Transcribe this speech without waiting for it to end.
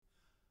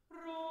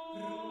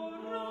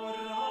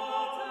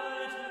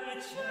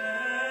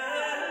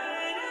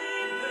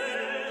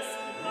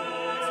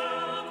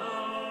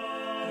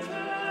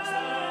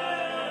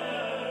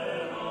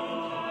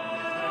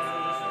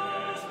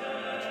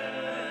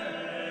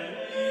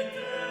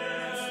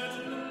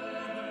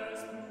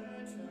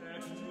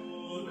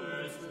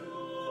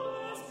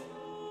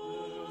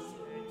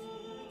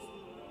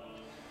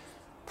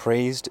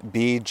Praised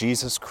be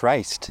Jesus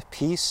Christ.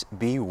 Peace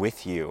be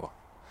with you.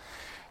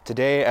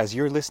 Today, as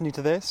you're listening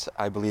to this,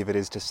 I believe it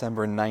is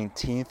December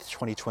 19th,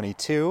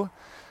 2022,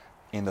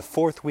 in the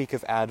fourth week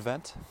of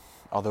Advent.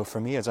 Although for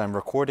me, as I'm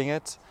recording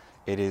it,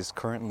 it is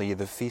currently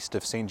the Feast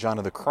of St. John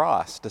of the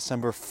Cross,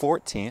 December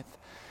 14th.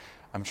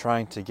 I'm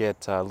trying to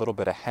get a little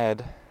bit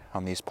ahead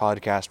on these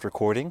podcast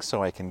recordings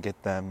so I can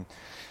get them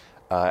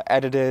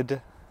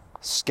edited,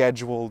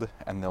 scheduled,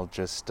 and they'll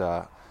just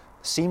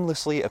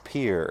seamlessly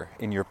appear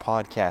in your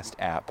podcast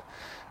app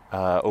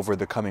over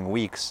the coming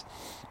weeks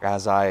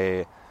as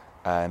I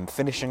am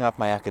finishing up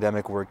my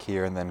academic work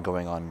here and then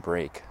going on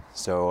break.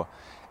 So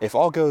if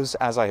all goes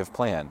as I have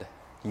planned,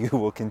 you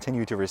will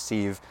continue to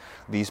receive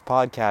these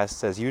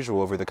podcasts as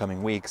usual over the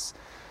coming weeks,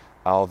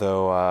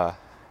 although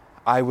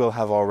I will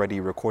have already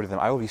recorded them.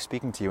 I will be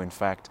speaking to you, in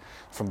fact,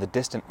 from the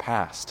distant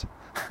past,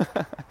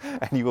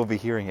 and you will be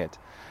hearing it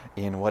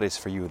in what is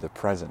for you the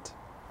present.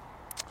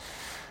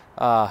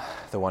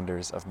 The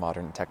wonders of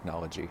modern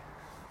technology.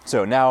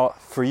 So now,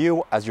 for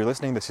you, as you're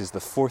listening, this is the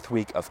fourth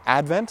week of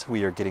Advent.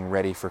 We are getting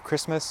ready for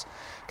Christmas,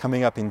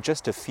 coming up in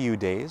just a few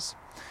days.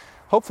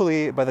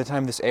 Hopefully, by the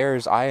time this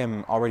airs, I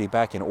am already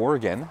back in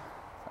Oregon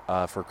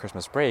for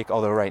Christmas break,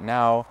 although right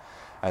now,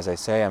 as I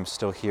say, I'm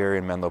still here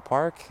in Menlo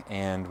Park,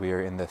 and we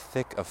are in the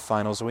thick of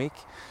finals week.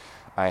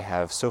 I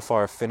have so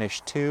far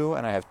finished 2,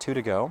 and I have 2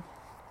 to go.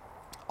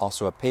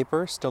 Also a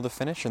paper still to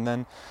finish, and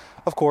then,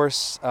 of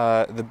course,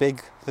 the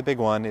big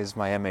one is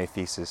my MA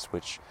thesis,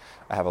 which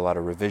I have a lot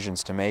of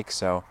revisions to make.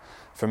 So,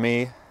 for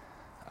me,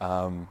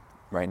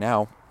 right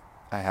now,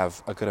 I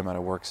have a good amount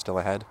of work still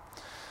ahead,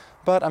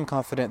 but I'm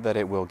confident that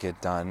it will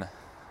get done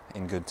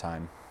in good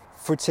time.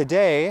 For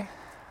today,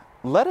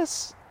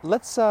 let's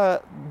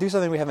do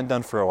something we haven't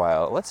done for a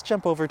while. Let's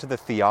jump over to the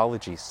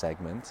theology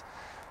segment.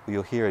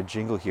 You'll hear a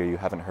jingle here you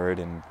haven't heard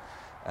in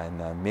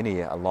many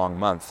a long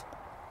month,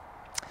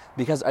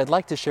 because I'd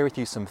like to share with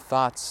you some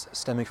thoughts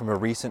stemming from a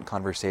recent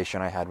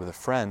conversation I had with a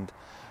friend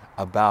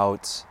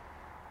about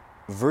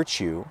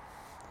virtue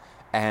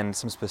and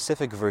some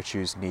specific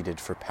virtues needed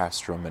for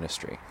pastoral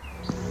ministry.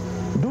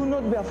 Do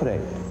not be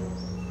afraid.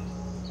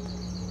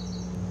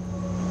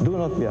 Do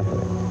not be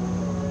afraid.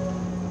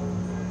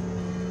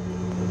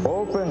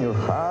 Open your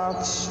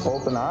hearts,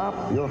 open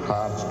up your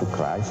hearts to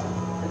Christ.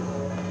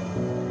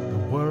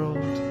 The world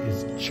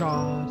is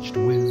charged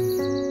with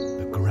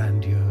the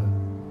grandeur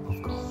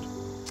of God.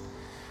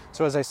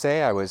 So as I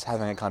say, I was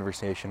having a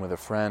conversation with a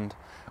friend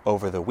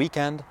over the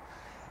weekend,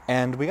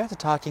 and we got to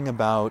talking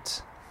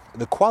about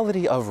the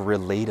quality of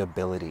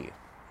relatability,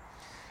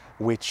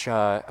 which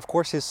of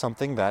course is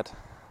something that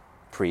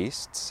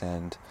priests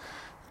and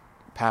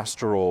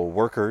pastoral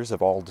workers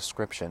of all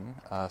description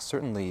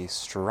certainly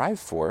strive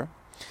for.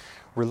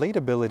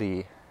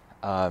 Relatability,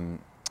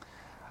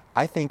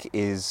 I think,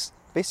 is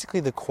basically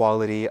the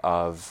quality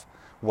of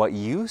what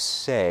you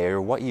say or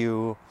what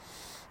you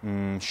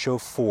show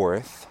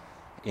forth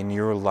in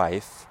your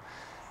life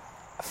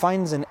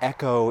finds an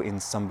echo in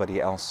somebody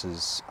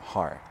else's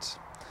heart,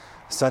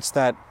 such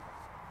that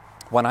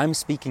when I'm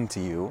speaking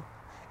to you,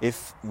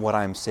 if what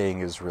I'm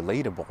saying is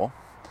relatable,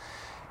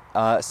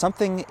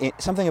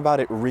 something about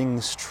it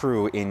rings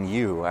true in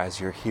you as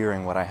you're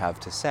hearing what I have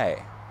to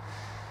say.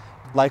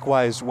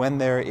 Likewise, when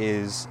there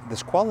is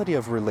this quality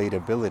of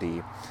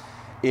relatability,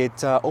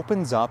 it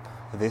opens up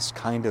this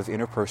kind of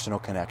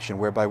interpersonal connection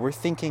whereby we're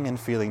thinking and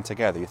feeling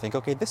together. You think,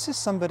 okay, this is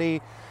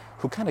somebody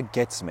who kind of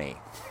gets me.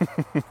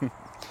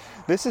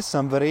 This is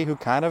somebody who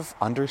kind of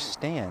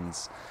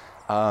understands,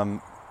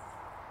 to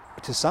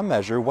some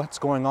measure, what's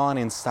going on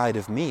inside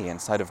of me,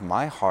 inside of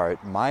my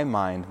heart, my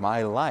mind,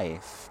 my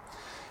life.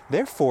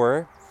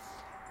 Therefore,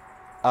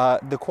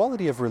 the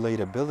quality of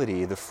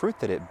relatability, the fruit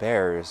that it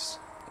bears,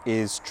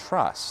 is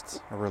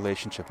trust, a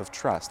relationship of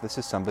trust. This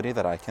is somebody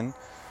that I can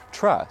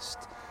trust.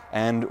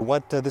 And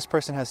what this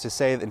person has to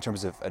say in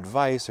terms of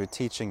advice or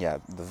teaching,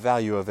 the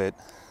value of it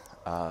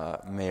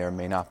may or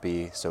may not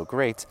be so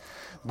great,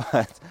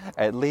 but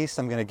at least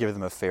I'm going to give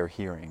them a fair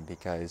hearing,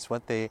 because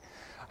what they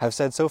have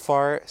said so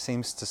far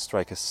seems to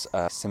strike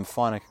a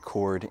symphonic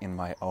chord in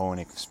my own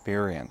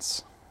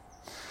experience.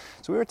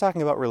 So we were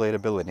talking about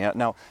relatability.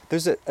 Now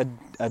there's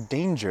a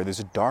danger, there's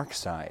a dark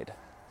side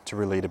to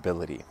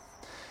relatability.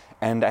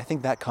 And I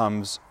think that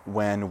comes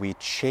when we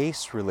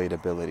chase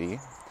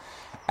relatability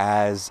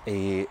as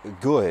a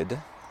good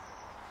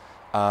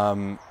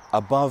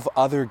above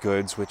other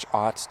goods which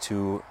ought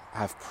to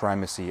have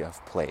primacy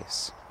of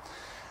place.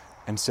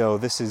 And so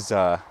this is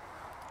the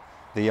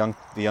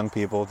young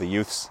people, the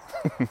youths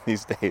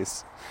these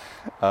days.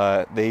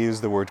 They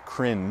use the word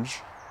cringe,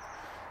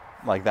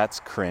 like that's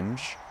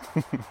cringe.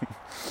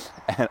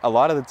 And a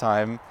lot of the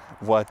time,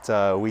 what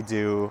we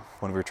do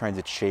when we're trying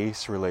to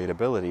chase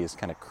relatability is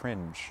kind of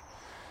cringe.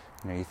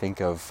 You think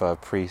of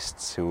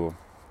priests who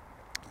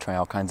try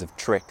all kinds of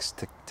tricks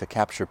to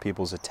capture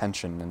people's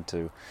attention and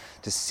to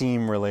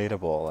seem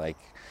relatable, like,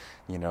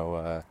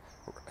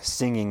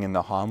 singing in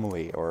the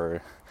homily,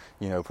 or,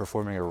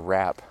 performing a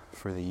rap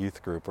for the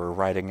youth group, or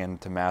riding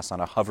into Mass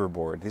on a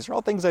hoverboard. These are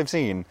all things I've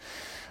seen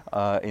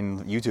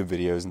in YouTube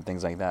videos and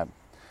things like that.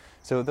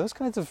 So those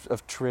kinds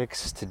of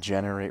tricks to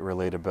generate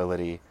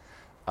relatability,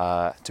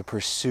 to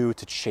pursue,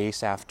 to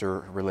chase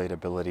after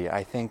relatability,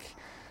 I think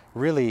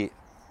really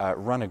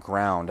run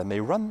aground, and they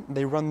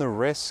run the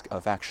risk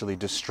of actually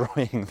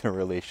destroying the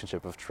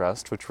relationship of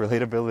trust, which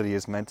relatability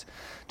is meant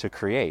to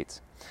create.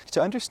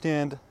 To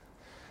understand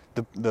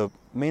the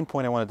main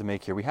point I wanted to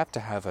make here, we have to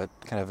have a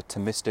kind of a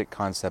Thomistic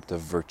concept of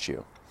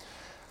virtue.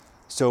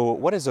 So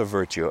what is a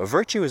virtue? A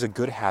virtue is a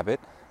good habit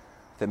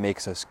that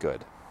makes us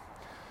good.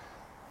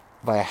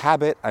 By a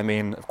habit, I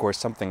mean, of course,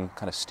 something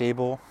kind of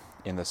stable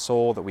in the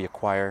soul that we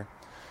acquire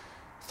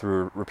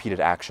through repeated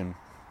action.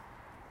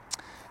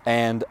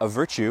 And a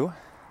virtue,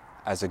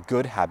 as a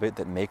good habit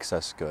that makes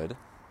us good,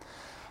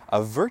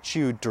 a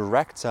virtue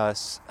directs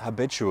us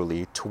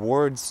habitually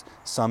towards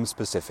some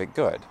specific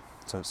good.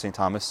 So St.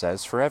 Thomas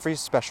says, for every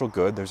special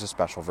good, there's a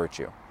special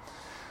virtue.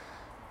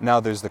 Now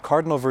there's the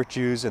cardinal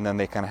virtues, and then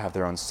they kind of have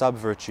their own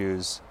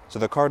sub-virtues. So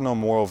the cardinal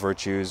moral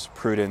virtues,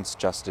 prudence,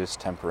 justice,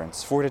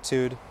 temperance,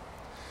 fortitude.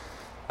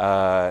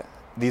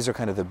 These are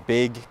kind of the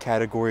big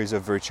categories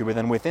of virtue, but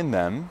then within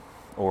them,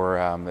 or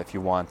if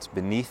you want,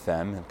 beneath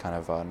them, in kind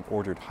of an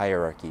ordered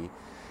hierarchy,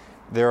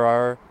 there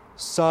are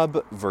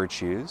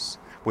sub-virtues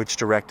which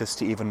direct us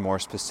to even more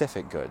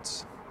specific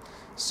goods.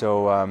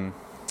 So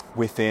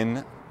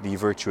within the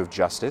virtue of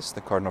justice,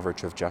 the cardinal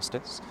virtue of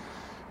justice,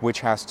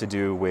 which has to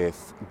do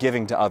with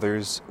giving to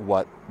others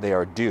what they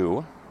are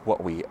due,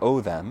 what we owe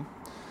them,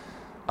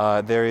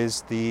 there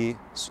is the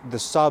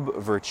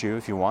sub-virtue,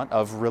 if you want,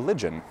 of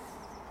religion.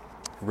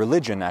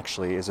 Religion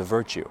actually is a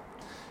virtue,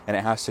 and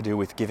it has to do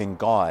with giving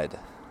God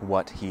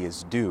what he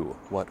is due,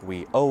 what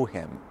we owe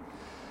him.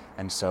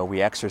 And so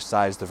we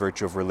exercise the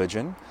virtue of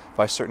religion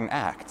by certain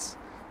acts,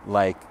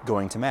 like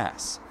going to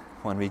Mass.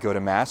 When we go to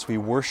Mass, we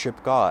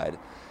worship God,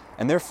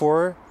 and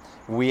therefore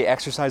we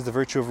exercise the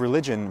virtue of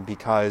religion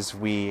because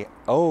we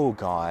owe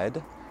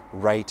God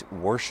right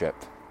worship,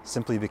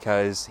 simply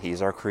because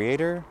he's our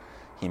creator,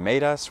 he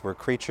made us, we're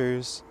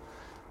creatures,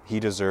 he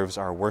deserves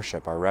our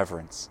worship, our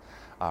reverence,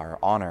 our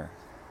honor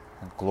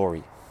and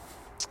glory.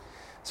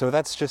 So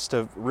that's just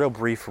a real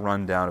brief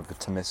rundown of the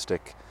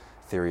Thomistic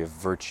theory of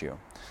virtue.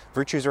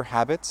 Virtues are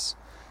habits.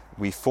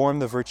 We form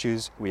the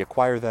virtues, we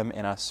acquire them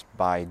in us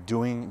by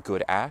doing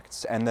good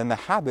acts, and then the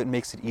habit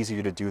makes it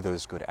easier to do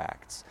those good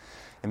acts.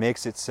 It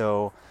makes it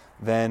so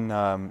then,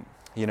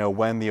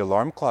 when the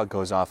alarm clock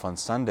goes off on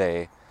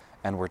Sunday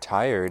and we're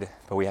tired,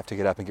 but we have to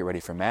get up and get ready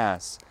for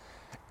Mass,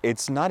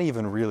 it's not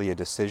even really a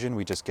decision,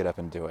 we just get up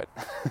and do it.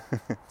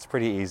 It's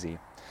pretty easy.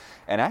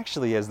 And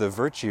actually, as the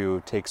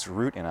virtue takes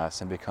root in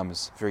us and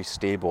becomes very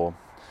stable,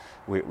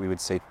 we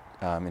would say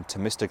in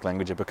Thomistic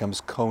language, it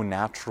becomes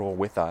co-natural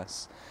with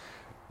us,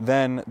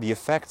 then the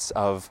effects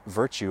of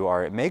virtue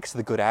are, it makes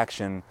the good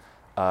action,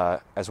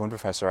 as one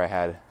professor I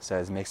had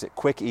says, makes it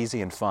quick,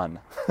 easy, and fun.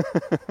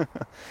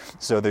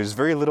 So there's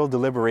very little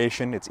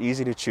deliberation, it's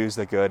easy to choose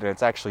the good, and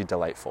it's actually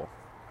delightful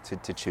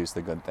to choose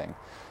the good thing.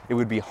 It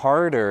would be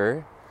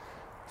harder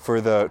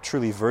for the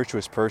truly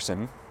virtuous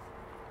person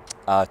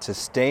to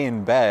stay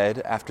in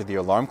bed after the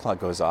alarm clock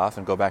goes off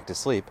and go back to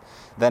sleep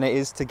than it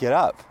is to get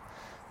up,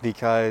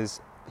 because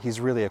he's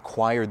really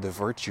acquired the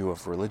virtue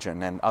of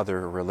religion and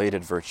other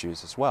related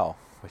virtues as well,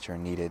 which are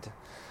needed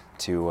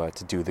to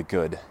do the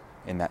good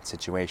in that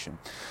situation.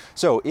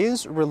 So,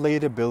 is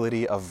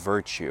relatability a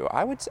virtue?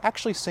 I would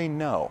actually say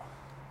no.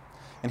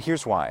 And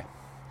here's why.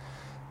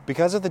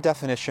 Because of the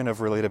definition of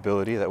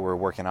relatability that we're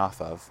working off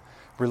of,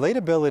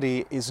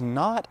 relatability is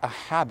not a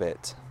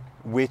habit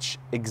which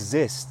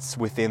exists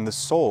within the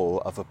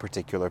soul of a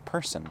particular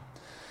person,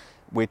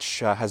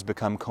 which has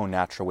become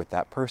co-natural with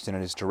that person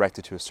and is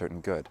directed to a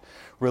certain good.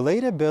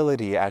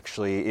 Relatability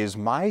actually is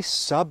my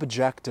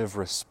subjective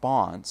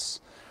response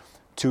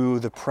to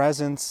the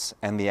presence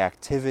and the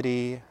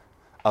activity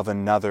of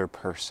another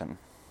person.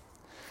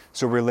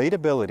 So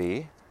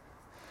relatability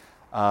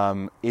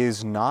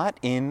is not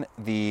in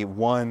the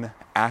one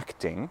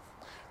acting.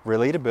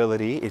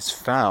 Relatability is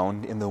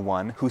found in the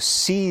one who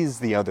sees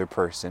the other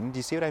person, do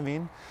you see what I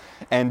mean?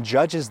 And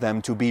judges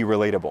them to be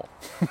relatable.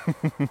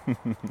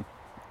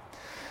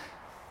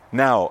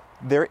 Now,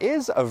 there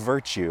is a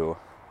virtue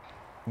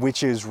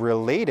which is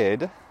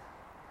related,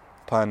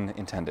 pun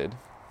intended,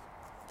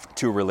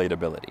 to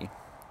relatability.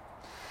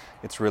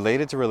 It's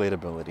related to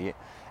relatability,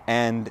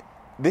 and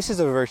this is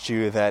a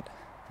virtue that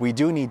we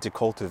do need to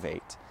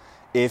cultivate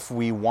if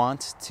we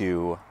want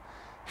to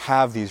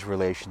have these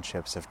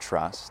relationships of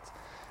trust,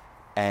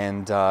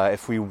 and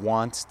if we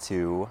want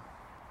to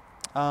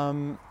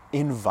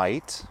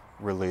invite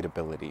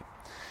relatability.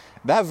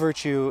 That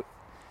virtue,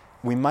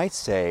 we might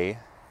say,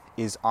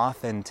 is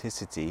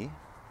authenticity,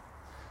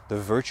 the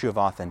virtue of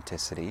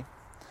authenticity.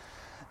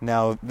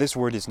 Now, this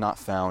word is not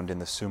found in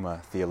the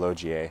Summa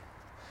Theologiae.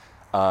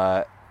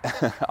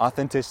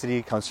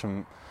 Authenticity comes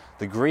from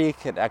the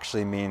Greek. It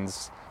actually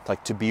means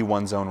like to be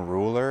one's own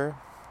ruler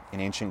in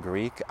ancient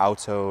Greek,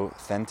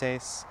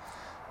 autothentes.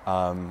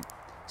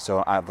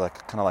 So I'm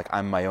like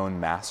I'm my own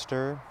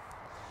master.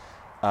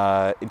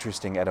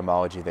 Interesting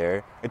etymology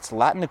there. Its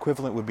Latin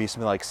equivalent would be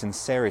something like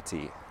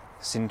sincerity,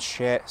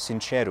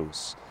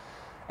 sincerus.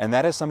 And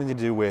that has something to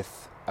do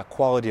with a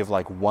quality of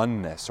like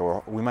oneness,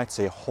 or we might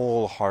say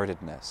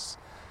wholeheartedness.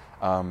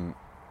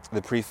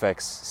 The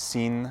prefix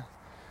sin,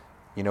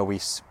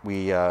 it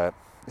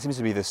seems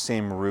to be the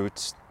same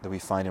root that we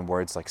find in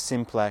words like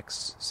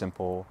simplex,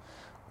 simple,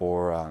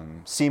 or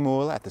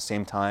simul at the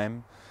same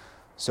time.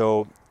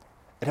 So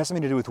it has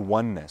something to do with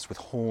oneness, with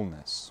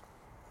wholeness.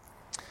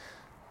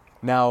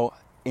 Now,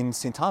 in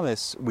St.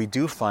 Thomas, we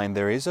do find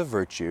there is a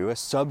virtue, a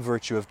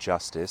sub-virtue of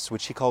justice,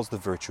 which he calls the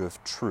virtue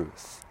of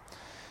truth.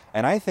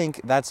 And I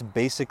think that's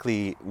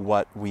basically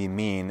what we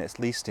mean, at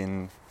least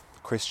in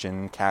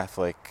Christian,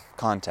 Catholic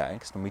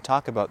context. When we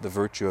talk about the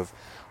virtue of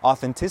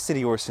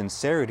authenticity or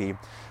sincerity,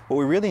 what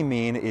we really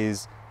mean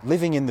is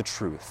living in the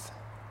truth.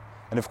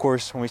 And of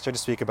course, when we start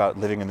to speak about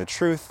living in the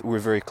truth, we're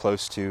very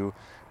close to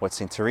what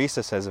St.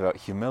 Teresa says about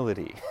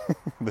humility,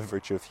 the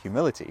virtue of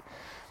humility.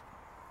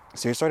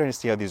 So you're starting to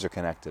see how these are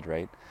connected,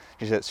 right?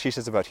 She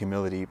says about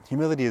humility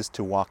is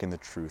to walk in the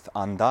truth.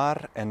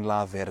 Andar en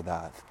la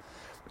verdad.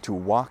 To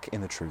walk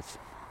in the truth.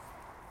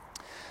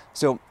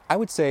 So I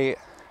would say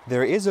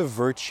there is a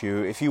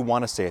virtue, if you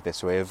want to say it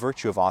this way, a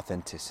virtue of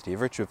authenticity, a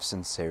virtue of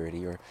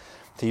sincerity, or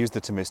to use the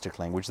Thomistic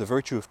language, the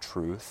virtue of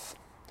truth.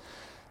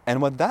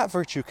 And what that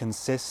virtue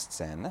consists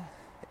in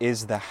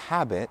is the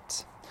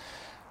habit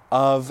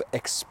of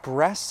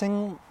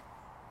expressing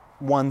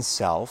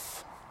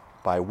oneself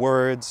by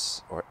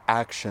words or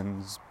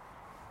actions,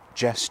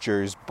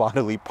 gestures,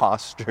 bodily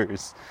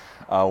postures,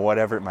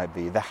 whatever it might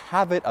be. The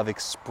habit of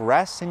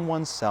expressing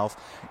oneself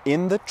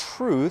in the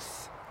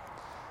truth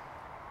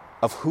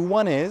of who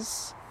one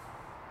is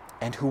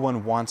and who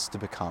one wants to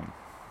become.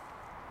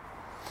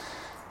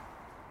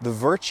 The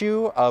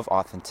virtue of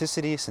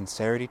authenticity,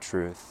 sincerity,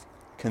 truth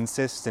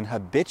consists in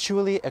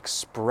habitually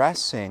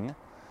expressing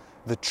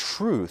the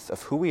truth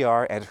of who we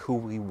are and who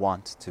we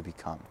want to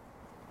become.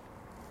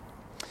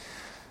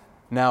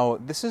 Now,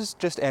 this is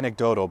just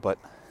anecdotal, but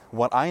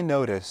what I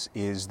notice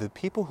is the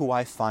people who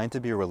I find to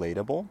be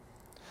relatable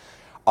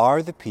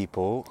are the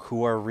people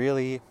who are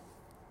really,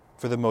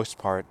 for the most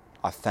part,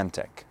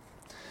 authentic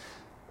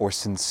or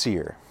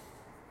sincere.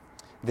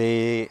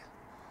 They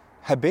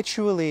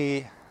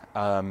habitually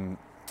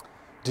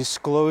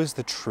disclose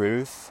the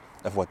truth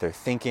of what they're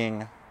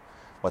thinking,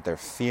 what they're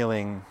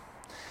feeling.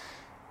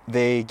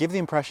 They give the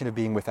impression of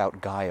being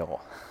without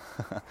guile,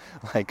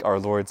 like our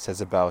Lord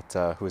says about,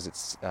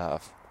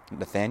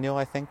 Nathaniel,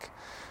 I think,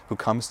 who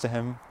comes to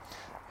him.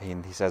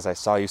 And he says, I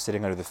saw you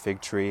sitting under the fig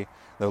tree.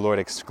 The Lord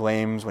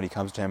exclaims when he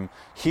comes to him,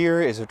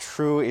 here is a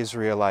true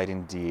Israelite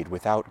indeed,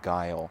 without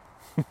guile.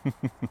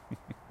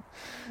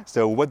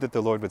 So would that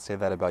the Lord would say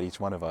that about each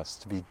one of us,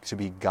 to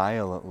be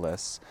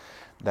guileless,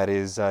 that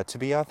is, to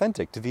be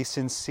authentic, to be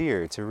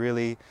sincere, to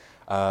really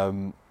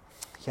open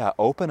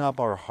up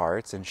our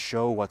hearts and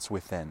show what's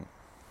within.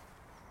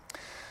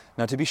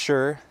 Now, to be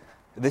sure,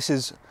 this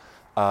is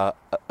a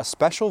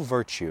special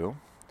virtue,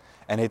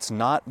 and it's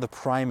not the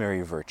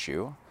primary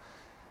virtue.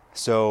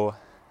 So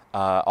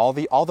all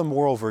the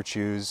moral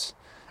virtues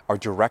are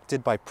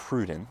directed by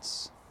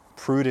prudence.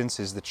 Prudence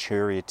is the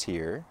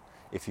charioteer,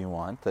 if you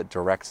want, that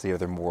directs the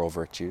other moral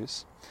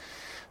virtues.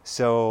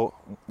 So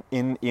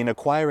in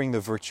acquiring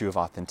the virtue of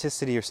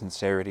authenticity or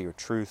sincerity or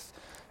truth,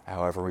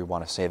 however we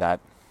want to say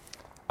that,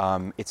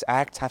 its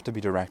acts have to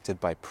be directed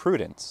by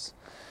prudence.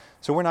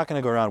 So we're not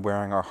going to go around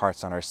wearing our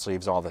hearts on our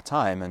sleeves all the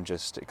time and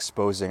just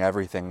exposing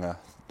everything,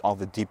 all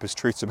the deepest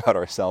truths about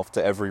ourselves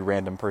to every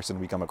random person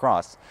we come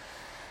across.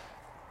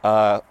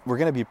 We're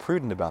going to be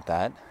prudent about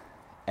that,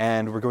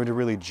 and we're going to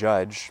really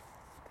judge,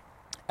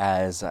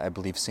 as I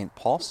believe St.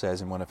 Paul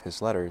says in one of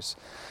his letters,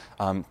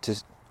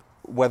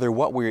 whether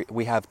what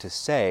we have to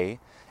say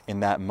in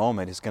that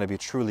moment is going to be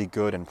truly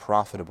good and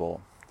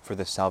profitable for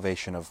the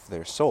salvation of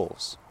their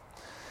souls.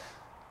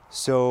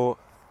 So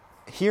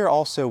here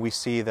also we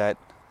see that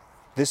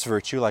this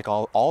virtue, like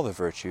all the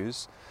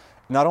virtues,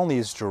 not only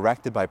is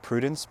directed by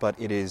prudence, but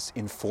it is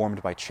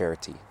informed by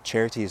charity.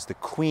 Charity is the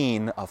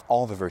queen of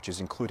all the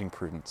virtues, including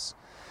prudence.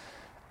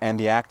 And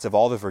the acts of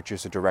all the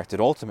virtues are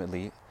directed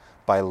ultimately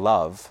by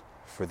love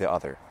for the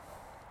other.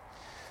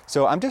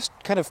 So I'm just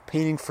kind of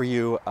painting for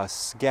you a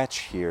sketch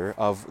here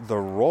of the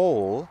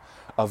role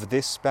of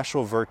this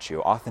special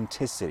virtue,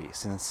 authenticity,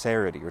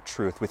 sincerity, or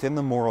truth within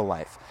the moral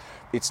life.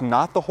 It's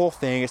not the whole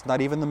thing, it's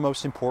not even the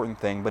most important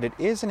thing, but it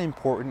is an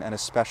important and a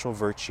special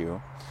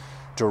virtue,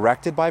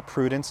 directed by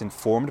prudence,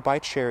 informed by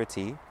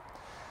charity,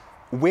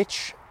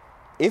 which,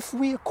 if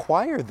we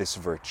acquire this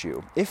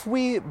virtue, if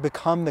we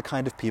become the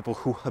kind of people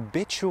who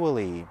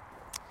habitually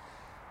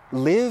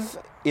live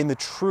in the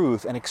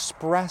truth and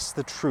express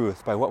the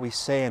truth by what we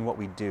say and what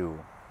we do,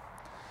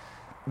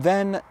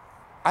 then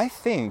I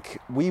think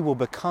we will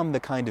become the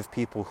kind of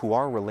people who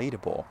are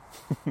relatable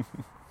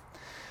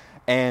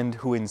and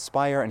who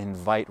inspire and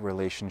invite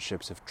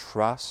relationships of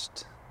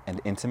trust and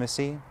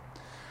intimacy,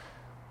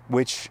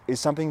 which is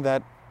something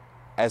that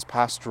as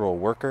pastoral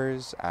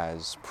workers,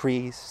 as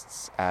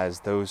priests,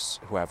 as those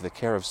who have the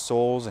care of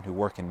souls and who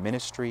work in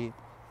ministry,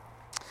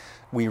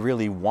 we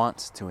really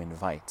want to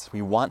invite.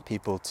 We want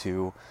people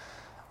to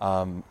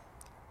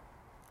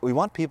we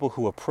want people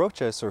who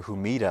approach us or who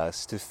meet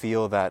us to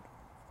feel that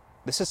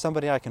this is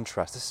somebody I can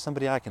trust. This is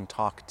somebody I can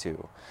talk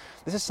to.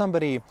 This is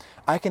somebody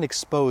I can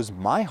expose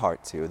my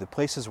heart to, the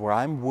places where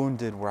I'm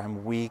wounded, where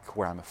I'm weak,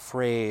 where I'm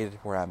afraid,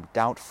 where I'm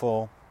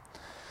doubtful.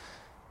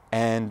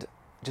 And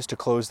just to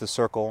close the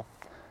circle,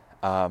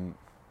 in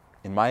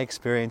my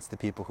experience, the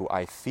people who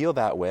I feel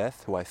that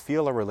with, who I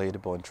feel are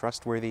relatable and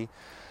trustworthy,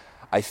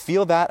 I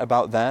feel that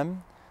about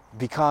them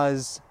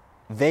because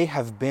they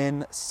have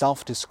been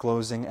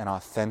self-disclosing and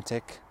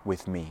authentic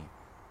with me.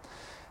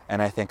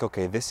 And I think,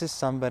 okay, this is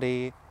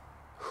somebody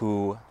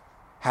who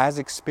has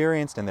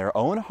experienced in their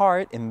own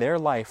heart, in their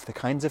life, the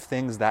kinds of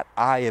things that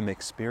I am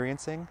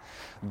experiencing.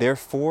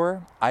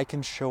 Therefore, I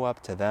can show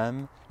up to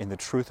them in the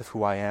truth of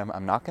who I am.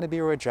 I'm not going to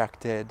be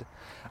rejected.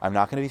 I'm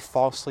not going to be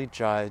falsely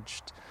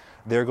judged.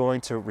 They're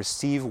going to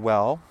receive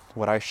well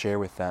what I share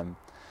with them.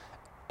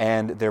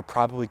 And they're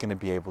probably going to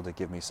be able to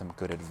give me some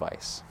good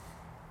advice.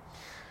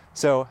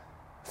 So,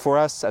 for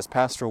us as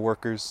pastoral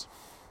workers,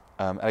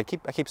 I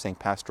keep saying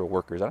pastoral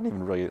workers. I don't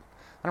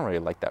really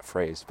like that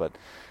phrase, but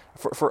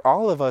for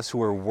all of us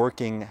who are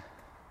working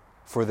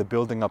for the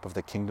building up of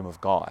the kingdom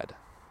of God,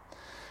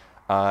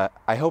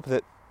 I hope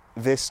that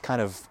this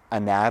kind of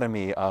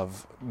anatomy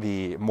of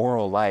the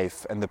moral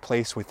life and the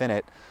place within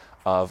it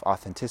of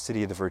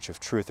authenticity, the virtue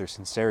of truth or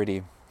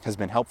sincerity, has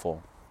been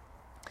helpful.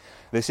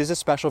 This is a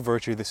special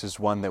virtue. This is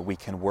one that we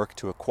can work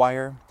to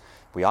acquire.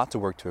 We ought to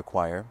work to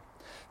acquire.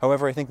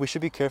 However, I think we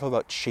should be careful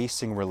about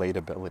chasing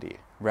relatability.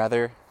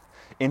 Rather,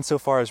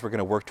 insofar as we're going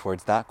to work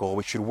towards that goal,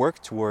 we should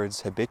work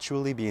towards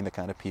habitually being the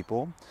kind of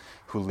people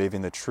who live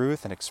in the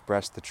truth and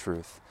express the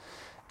truth.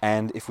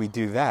 And if we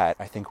do that,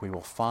 I think we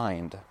will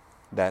find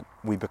that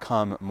we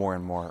become more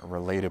and more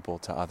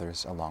relatable to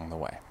others along the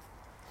way.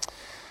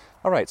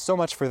 All right, so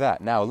much for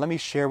that. Now, let me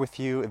share with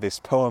you this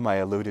poem I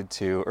alluded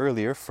to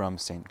earlier from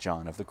St.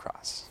 John of the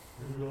Cross.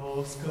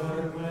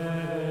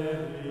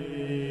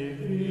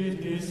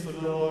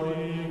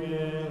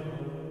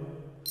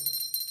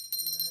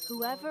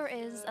 Whoever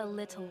is a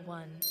little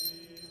one,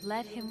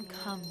 let him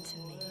come to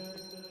me.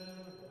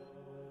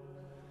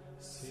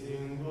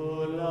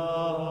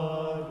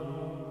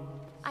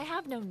 I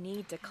have no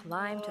need to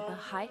climb to the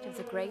height of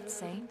the great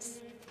saints,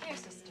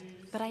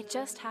 but I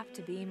just have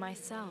to be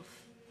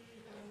myself,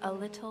 a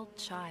little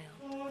child.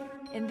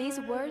 In these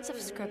words of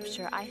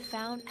Scripture, I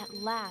found at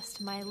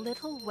last my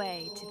little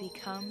way to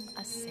become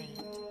a saint.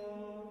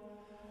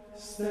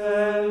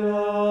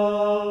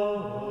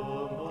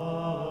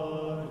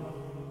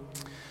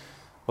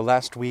 Well,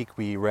 last week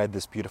we read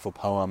this beautiful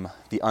poem,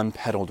 The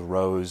Unpetaled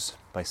Rose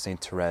by St.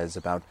 Therese,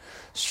 about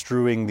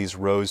strewing these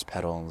rose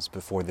petals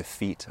before the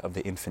feet of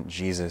the infant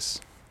Jesus.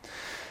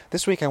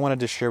 This week I wanted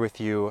to share with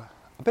you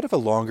a bit of a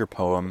longer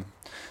poem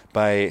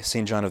by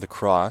St. John of the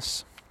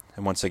Cross.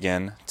 And once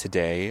again,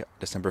 today,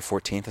 December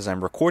 14th, as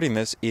I'm recording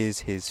this, is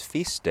his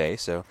feast day,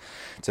 so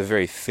it's a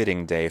very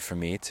fitting day for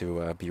me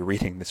to be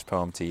reading this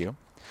poem to you.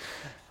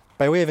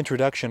 By way of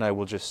introduction, I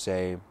will just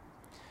say,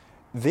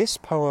 this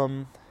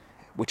poem,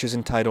 which is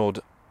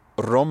entitled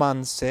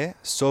Romance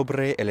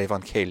sobre el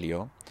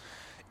Evangelio,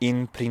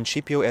 in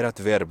principio erat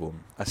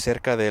verbum,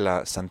 acerca de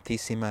la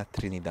Santísima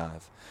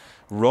Trinidad,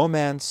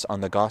 romance on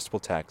the gospel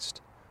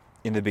text,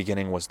 in the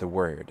beginning was the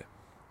Word,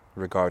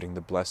 regarding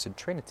the Blessed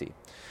Trinity.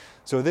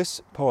 So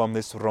this poem,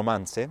 this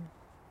romance,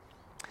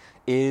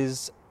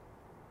 is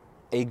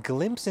a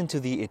glimpse into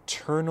the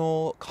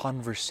eternal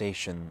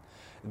conversation,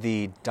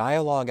 the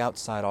dialogue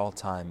outside all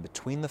time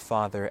between the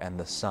Father and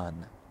the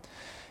Son.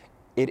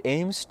 It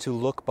aims to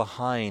look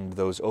behind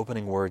those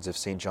opening words of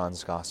St.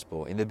 John's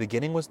Gospel. In the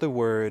beginning was the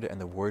Word, and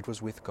the Word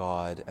was with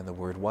God, and the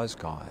Word was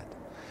God.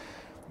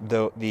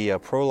 The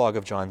prologue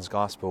of John's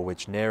Gospel,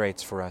 which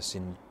narrates for us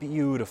in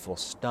beautiful,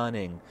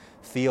 stunning,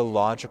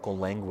 theological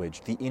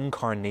language, the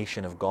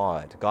incarnation of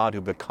God, God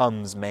who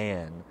becomes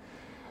man.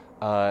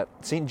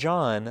 St.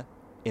 John,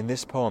 in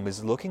this poem,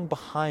 is looking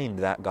behind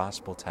that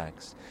Gospel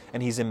text,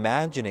 and he's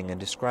imagining and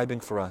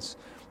describing for us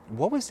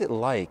what was it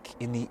like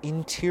in the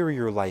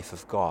interior life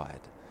of God,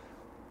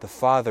 the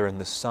Father and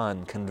the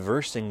Son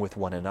conversing with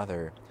one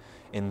another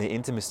in the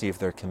intimacy of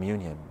their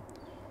communion.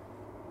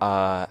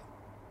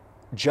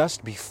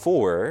 Just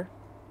before,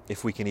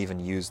 if we can even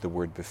use the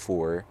word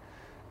before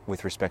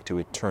with respect to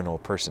eternal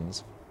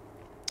persons,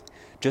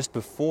 just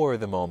before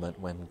the moment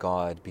when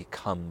God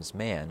becomes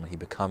man, when he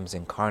becomes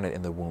incarnate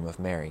in the womb of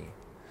Mary.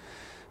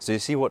 So you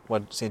see what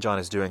St. John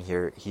is doing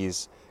here.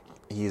 He's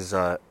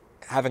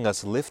having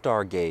us lift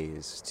our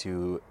gaze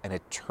to an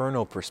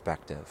eternal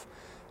perspective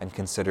and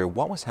consider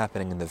what was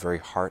happening in the very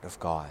heart of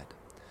God.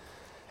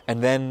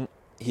 And then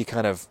he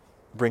kind of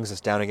brings us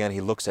down again.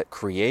 He looks at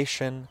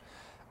creation,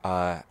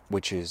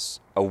 which is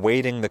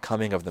awaiting the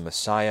coming of the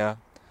Messiah,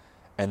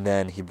 and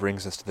then he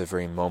brings us to the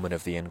very moment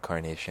of the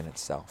incarnation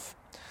itself.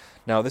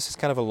 Now, this is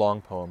kind of a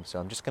long poem, so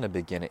I'm just going to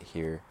begin it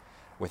here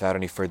without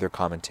any further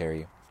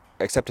commentary.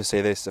 Except to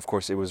say this, of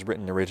course, it was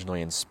written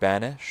originally in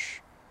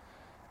Spanish.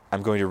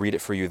 I'm going to read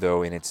it for you,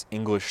 though, in its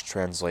English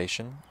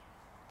translation,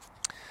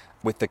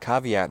 with the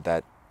caveat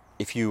that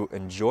If you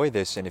enjoy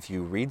this and if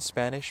you read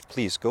Spanish,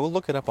 please go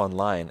look it up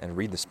online and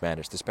read the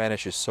Spanish. The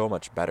Spanish is so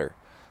much better.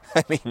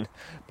 I mean,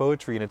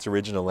 poetry in its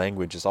original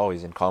language is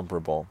always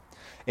incomparable.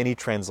 Any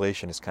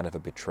translation is kind of a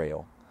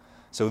betrayal.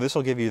 So this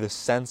will give you the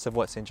sense of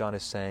what St. John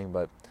is saying,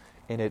 but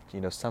in it,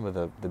 some of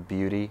the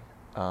beauty,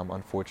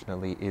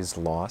 unfortunately, is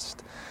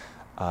lost,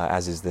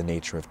 as is the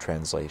nature of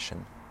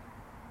translation.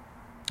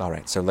 All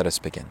right, so let us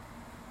begin.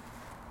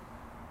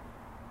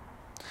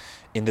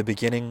 In the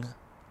beginning,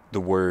 the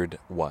Word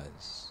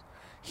was.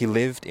 He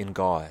lived in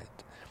God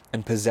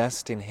and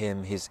possessed in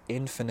Him His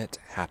infinite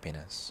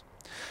happiness.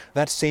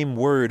 That same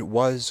Word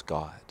was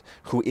God,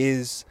 who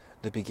is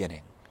the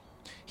beginning.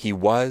 He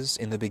was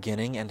in the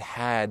beginning and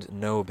had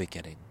no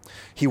beginning.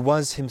 He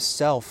was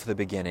Himself the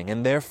beginning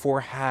and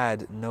therefore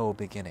had no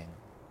beginning.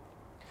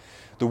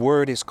 The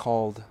Word is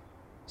called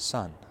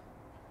Son.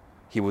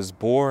 He was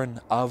born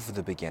of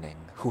the beginning,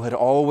 who had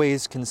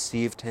always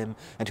conceived Him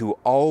and who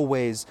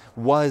always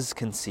was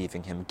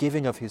conceiving Him,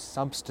 giving of His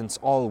substance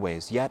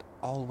always, yet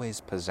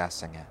always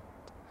possessing it.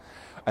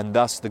 And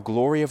thus the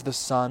glory of the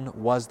Son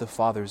was the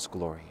Father's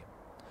glory,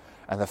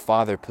 and the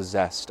Father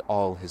possessed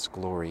all His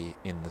glory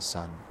in the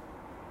Son.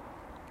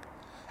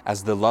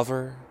 As the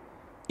lover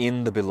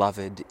in the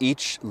beloved,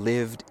 each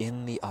lived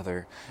in the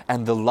other,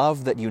 and the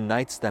love that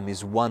unites them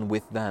is one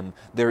with them.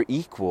 They're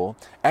equal,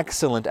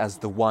 excellent as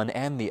the one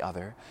and the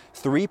other,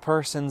 three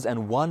persons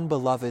and one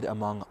beloved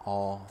among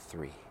all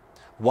three.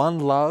 One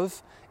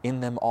love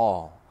in them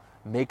all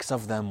makes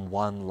of them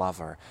one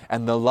lover,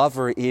 and the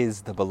lover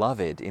is the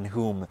beloved in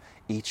whom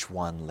each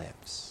one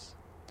lives.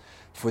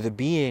 For the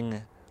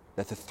being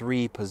that the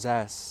three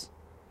possess,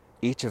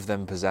 each of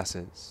them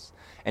possesses,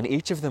 and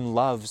each of them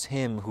loves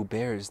Him who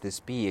bears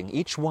this being.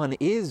 Each one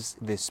is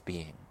this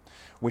being,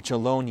 which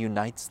alone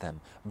unites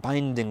them,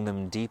 binding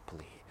them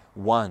deeply,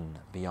 one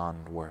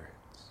beyond words.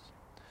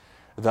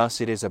 Thus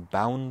it is a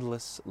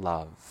boundless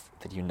love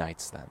that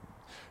unites them,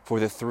 for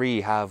the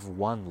three have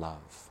one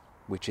love,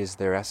 which is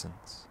their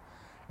essence.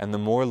 And the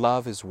more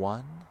love is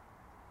one,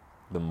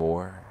 the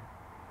more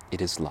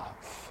it is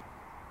love.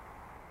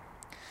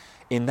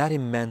 In that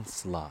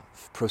immense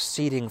love,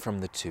 proceeding from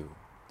the two,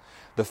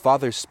 the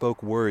Father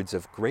spoke words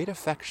of great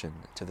affection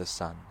to the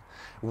Son,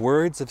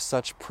 words of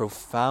such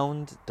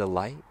profound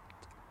delight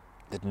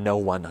that no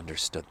one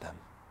understood them.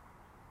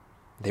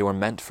 They were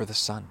meant for the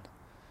Son,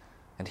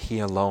 and He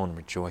alone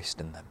rejoiced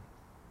in them.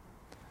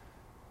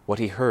 What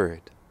He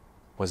heard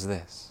was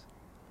this: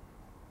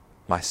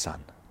 "My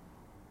Son,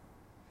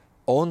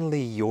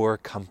 only your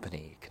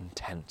company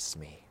contents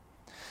me.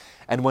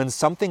 And when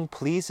something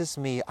pleases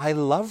me, I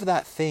love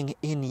that thing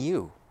in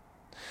you.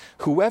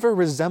 Whoever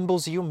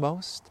resembles you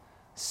most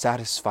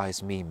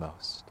satisfies me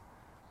most.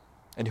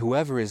 And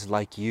whoever is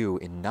like you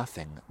in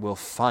nothing will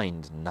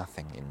find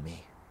nothing in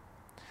me.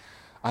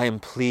 I am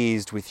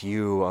pleased with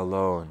you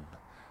alone,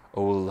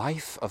 O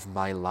life of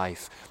my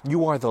life.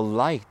 You are the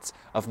light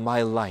of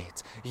my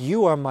light.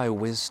 You are my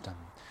wisdom,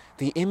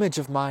 the image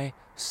of my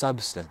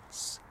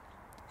substance,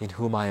 in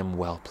whom I am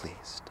well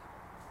pleased.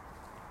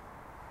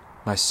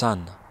 My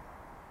Son,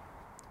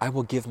 I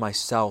will give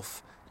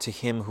myself to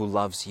Him who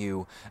loves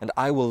you, and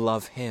I will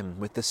love Him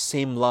with the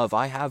same love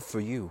I have for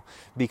you,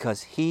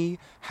 because He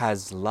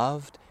has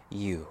loved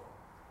you,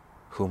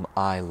 whom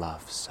I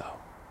love so.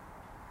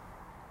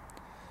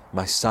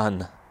 My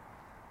Son,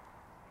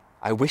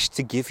 I wish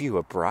to give you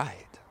a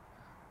bride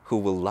who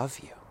will love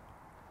you.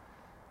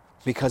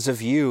 Because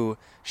of you,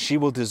 she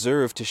will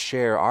deserve to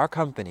share our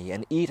company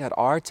and eat at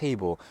our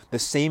table the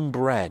same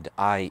bread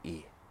I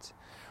eat,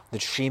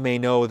 that she may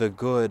know the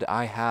good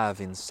I have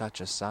in such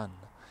a Son,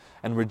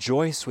 and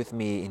rejoice with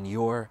me in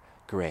your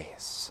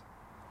grace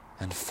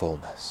and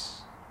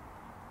fullness."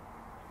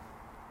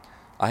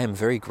 "I am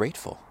very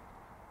grateful,"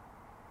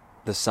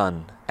 the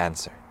Son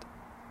answered.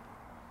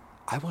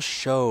 "I will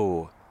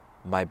show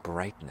my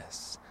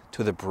brightness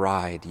to the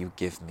bride you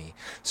give me,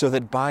 so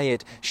that by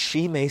it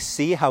she may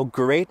see how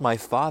great my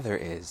Father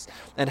is,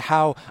 and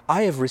how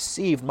I have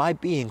received my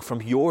being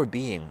from your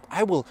being.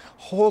 I will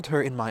hold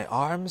her in my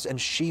arms,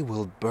 and she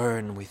will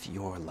burn with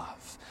your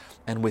love,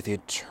 and with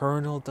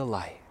eternal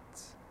delight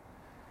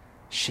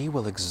she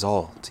will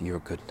exalt your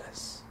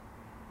goodness."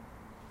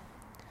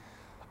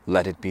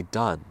 "Let it be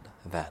done,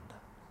 then,"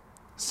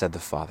 said the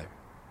Father,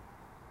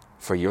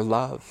 "for your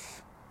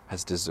love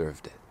has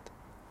deserved it."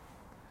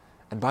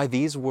 And by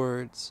these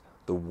words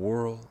the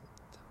world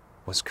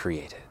was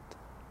created,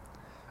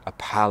 a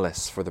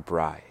palace for the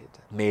bride,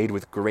 made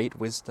with great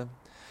wisdom,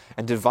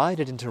 and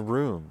divided into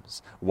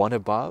rooms, one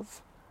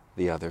above,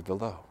 the other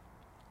below.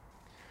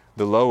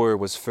 The lower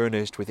was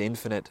furnished with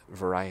infinite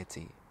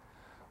variety,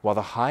 while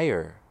the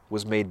higher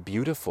was made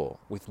beautiful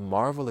with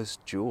marvelous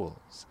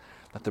jewels,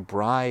 that the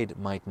bride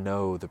might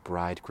know the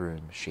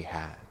bridegroom she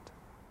had.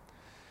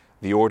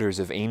 The orders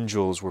of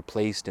angels were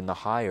placed in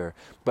the higher,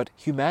 but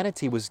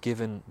humanity was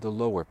given the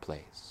lower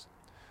place,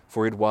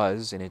 for it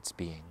was, in its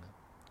being,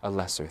 a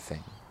lesser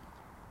thing.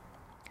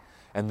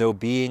 And though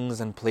beings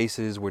and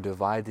places were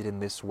divided in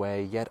this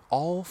way, yet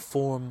all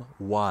form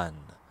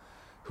one,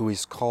 who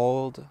is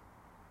called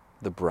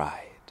the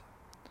bride.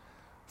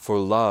 for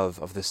love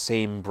of the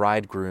same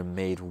bridegroom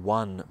made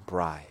one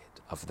bride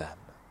of them.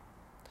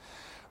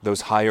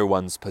 Those higher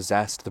ones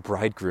possessed the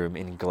bridegroom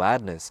in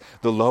gladness,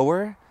 the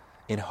lower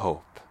in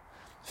hope,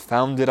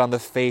 founded on the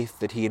faith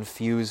that he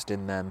infused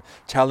in them,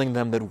 telling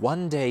them that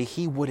one day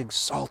he would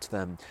exalt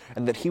them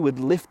and that he would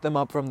lift them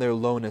up from their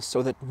lowness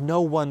so that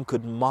no one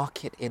could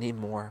mock it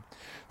anymore,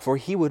 for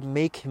he would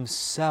make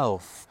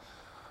himself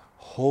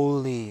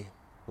wholly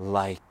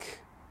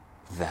like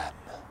them.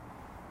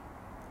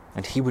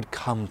 And he would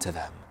come to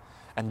them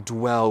and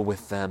dwell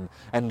with them,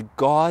 and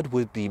God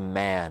would be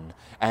man,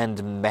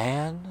 and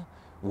man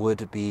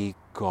would be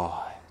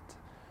God.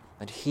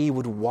 And he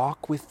would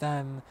walk with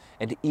them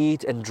and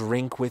eat and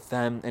drink with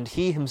them, and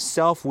he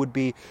himself would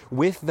be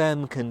with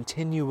them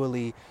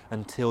continually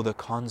until the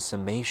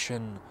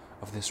consummation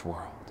of this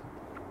world.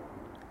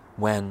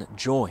 When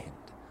joined,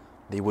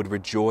 they would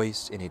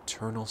rejoice in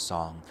eternal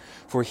song,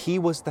 for he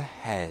was the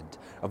head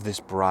of this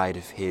bride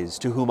of his,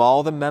 to whom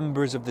all the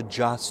members of the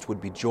just would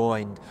be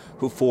joined,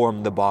 who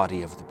form the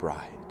body of the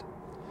bride.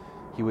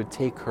 He would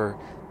take her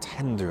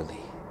tenderly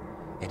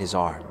in his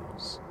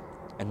arms,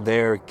 and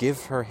there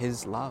give her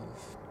his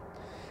love.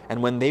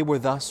 And when they were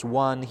thus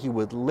one, he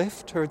would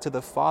lift her to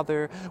the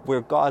Father,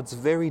 where God's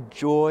very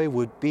joy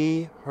would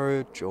be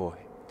her joy.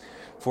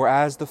 For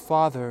as the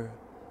Father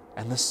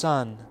and the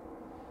Son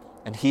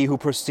and he who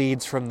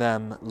proceeds from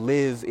them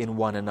live in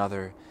one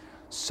another,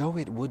 so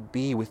it would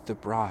be with the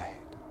bride.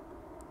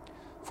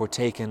 For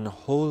taken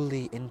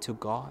wholly into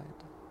God,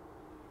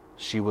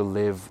 she will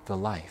live the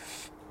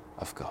life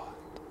of God.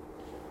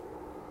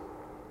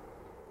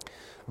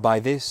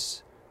 By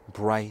this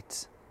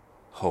bright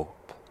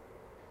hope,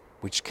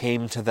 which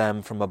came to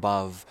them from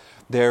above,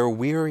 their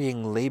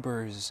wearying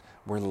labors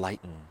were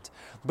lightened.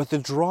 But the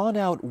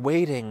drawn-out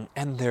waiting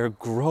and their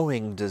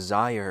growing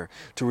desire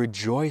to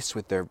rejoice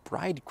with their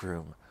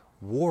bridegroom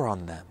wore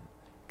on them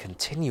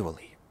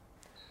continually.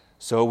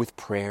 So with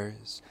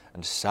prayers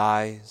and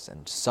sighs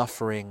and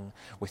suffering,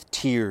 with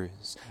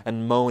tears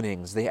and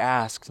moanings, they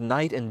asked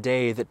night and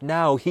day that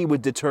now he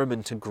would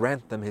determine to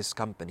grant them his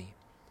company.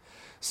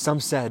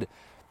 Some said,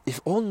 "If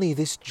only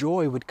this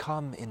joy would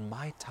come in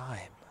my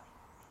time."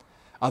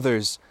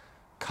 Others,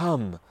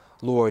 "Come,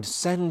 Lord,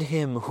 send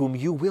him whom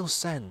you will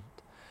send."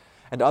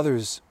 And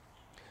others,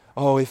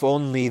 "Oh, if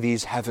only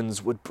these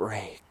heavens would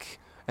break,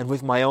 and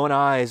with my own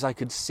eyes I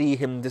could see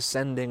him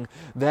descending,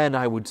 then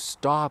I would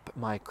stop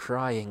my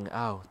crying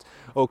out.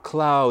 O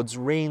clouds,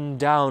 rain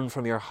down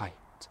from your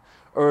height.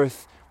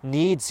 Earth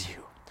needs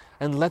you,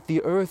 and let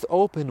the earth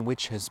open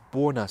which has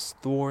borne us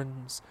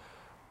thorns.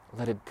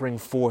 Let it bring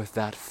forth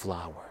that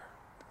flower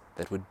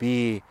that would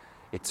be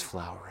its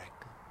flowering."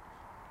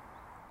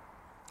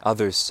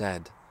 Others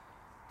said,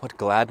 "What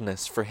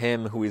gladness for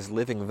him who is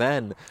living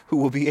then, who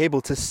will be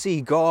able to see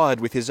God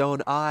with his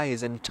own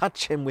eyes and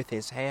touch him with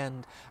his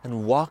hand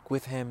and walk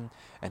with him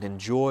and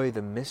enjoy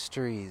the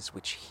mysteries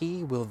which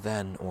he will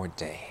then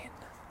ordain."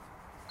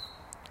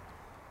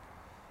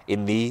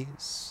 In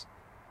these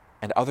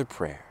and other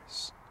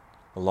prayers,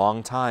 a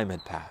long time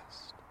had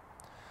passed,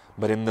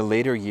 but in the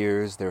later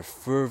years their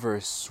fervor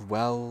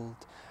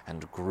swelled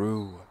and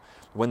grew,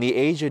 when the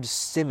aged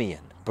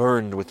Simeon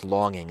burned with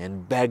longing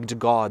and begged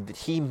God that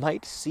he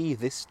might see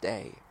this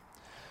day.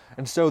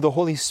 And so the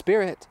Holy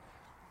Spirit,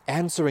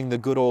 answering the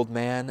good old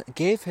man,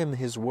 gave him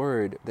his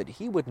word that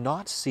he would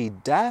not see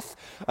death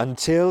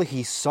until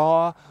he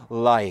saw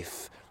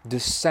life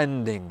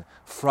descending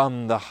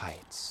from the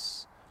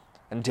heights,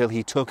 until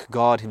he took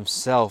God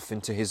himself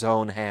into his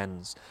own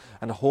hands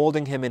and,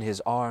 holding him in his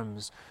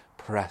arms,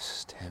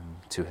 pressed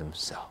him to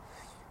himself.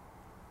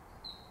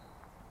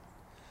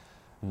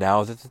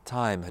 Now that the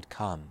time had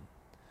come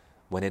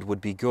when it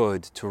would be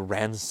good to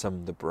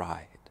ransom the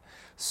bride,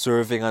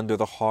 serving under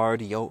the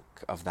hard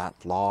yoke of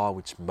that law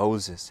which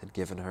Moses had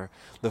given her,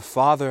 the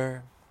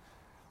Father,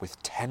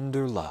 with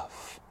tender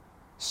love,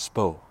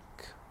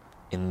 spoke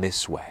in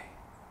this way.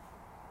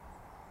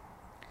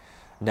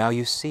 "Now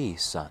you see,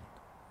 Son,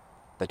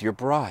 that your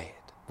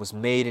bride was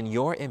made in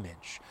your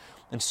image,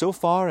 and so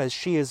far as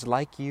she is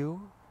like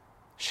you,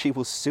 she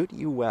will suit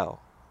you well.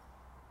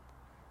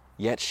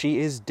 Yet she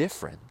is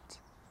different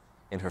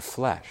in her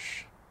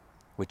flesh,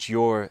 which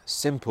your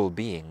simple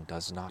being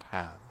does not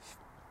have.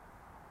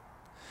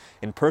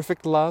 In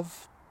perfect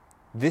love,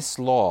 this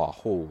law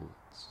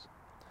holds,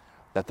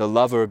 that the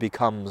lover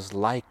becomes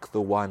like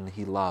the one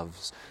he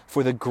loves,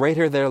 for the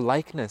greater their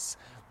likeness,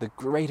 the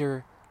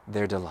greater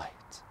their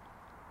delight.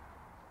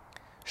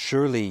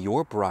 Surely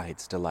your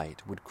bride's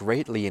delight would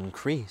greatly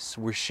increase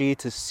were she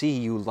to see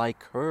you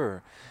like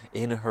her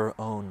in her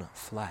own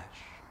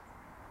flesh.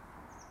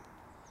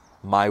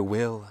 My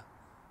will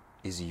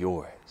is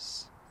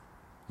yours,"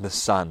 the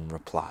Son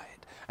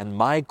replied, "and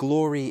my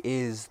glory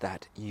is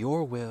that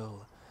your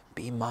will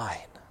be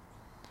mine.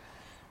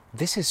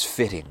 This is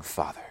fitting,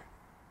 Father,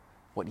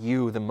 what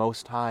you, the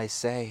Most High,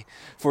 say,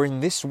 for in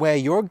this way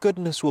your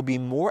goodness will be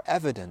more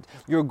evident,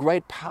 your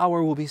great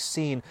power will be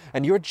seen,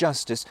 and your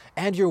justice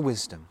and your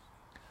wisdom.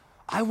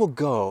 I will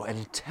go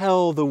and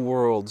tell the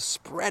world,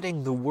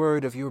 spreading the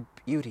word of your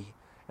beauty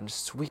and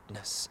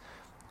sweetness,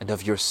 and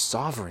of your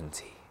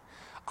sovereignty.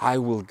 I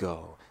will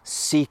go,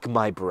 seek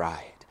my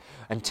bride,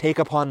 and take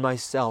upon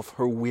myself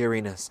her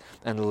weariness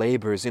and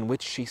labors in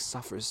which she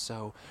suffers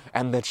so,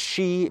 and that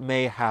she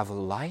may have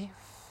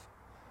life,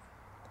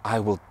 I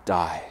will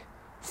die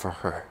for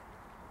her.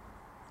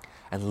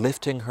 And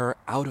lifting her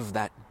out of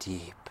that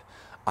deep,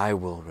 I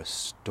will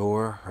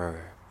restore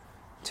her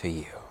to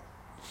you.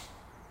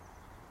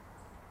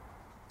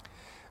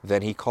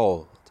 Then he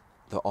called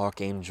the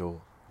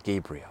archangel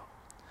Gabriel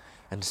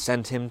and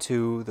sent him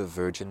to the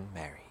Virgin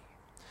Mary,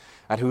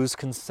 at whose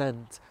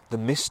consent the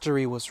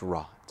mystery was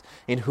wrought,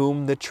 in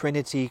whom the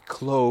Trinity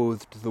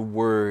clothed the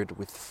Word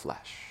with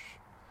flesh.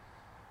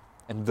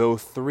 And though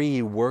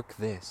three work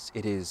this,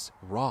 it is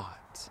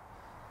wrought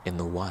in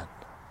the one.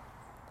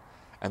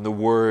 And the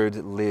Word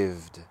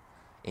lived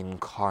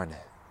incarnate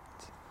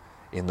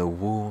in the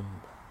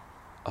womb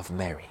of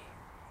Mary.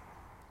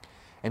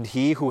 And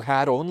he who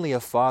had only a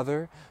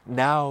father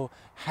now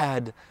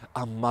had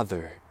a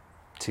mother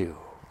too.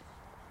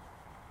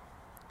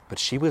 But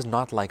she was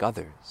not like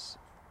others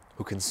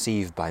who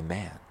conceive by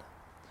man.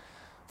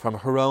 From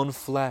her own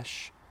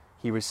flesh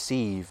he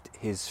received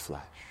his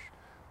flesh,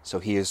 so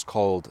he is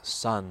called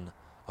Son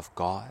of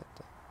God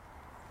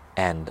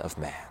and of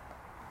man.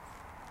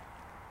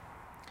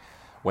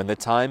 When the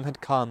time had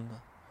come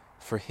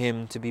for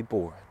him to be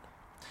born,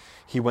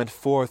 he went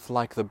forth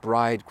like the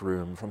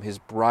bridegroom from his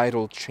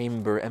bridal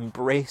chamber,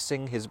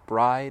 embracing his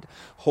bride,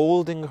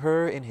 holding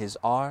her in his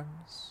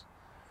arms,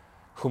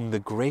 whom the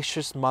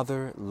gracious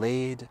mother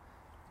laid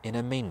in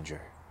a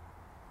manger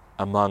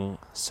among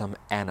some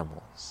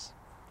animals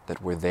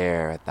that were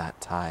there at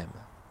that time.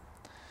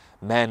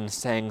 Men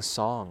sang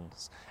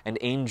songs, and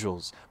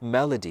angels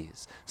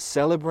melodies,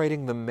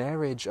 celebrating the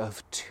marriage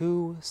of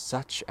two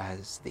such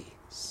as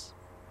these.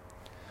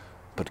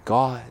 But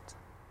God,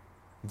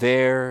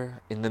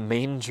 there in the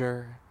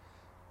manger,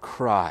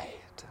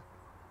 cried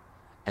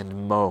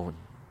and moaned.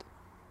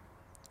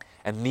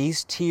 And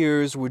these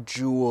tears were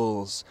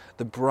jewels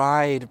the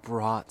bride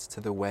brought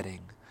to the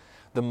wedding.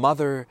 The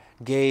mother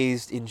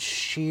gazed in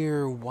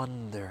sheer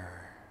wonder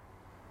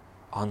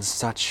on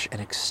such an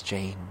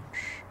exchange.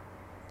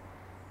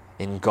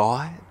 In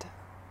God,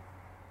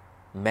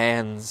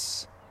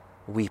 man's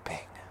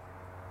weeping,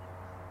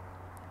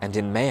 and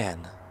in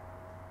man,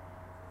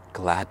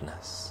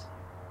 gladness.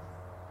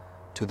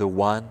 To the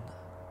one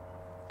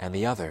and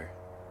the other,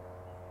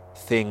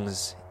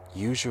 things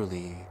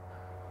usually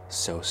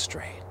so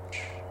strange.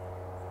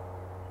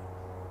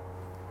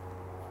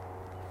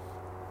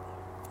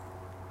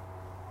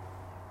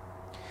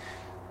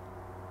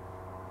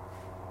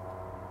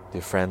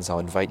 Dear friends, I'll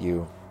invite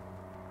you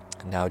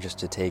now just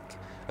to take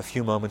a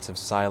few moments of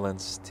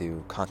silence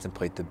to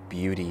contemplate the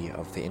beauty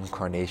of the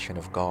incarnation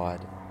of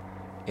God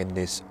in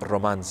this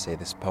romance,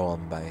 this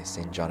poem by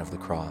St. John of the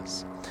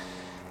Cross.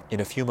 In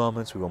a few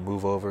moments, we will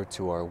move over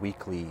to our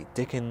weekly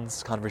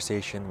Dickens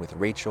conversation with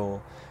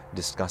Rachel,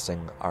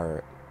 discussing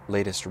our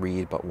latest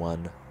read but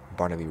one,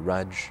 Barnaby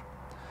Rudge.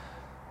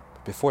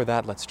 But before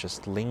that, let's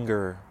just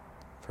linger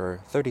for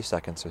 30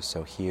 seconds or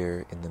so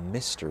here in the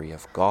mystery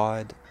of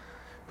God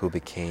who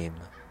became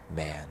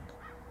man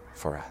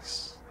for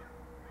us.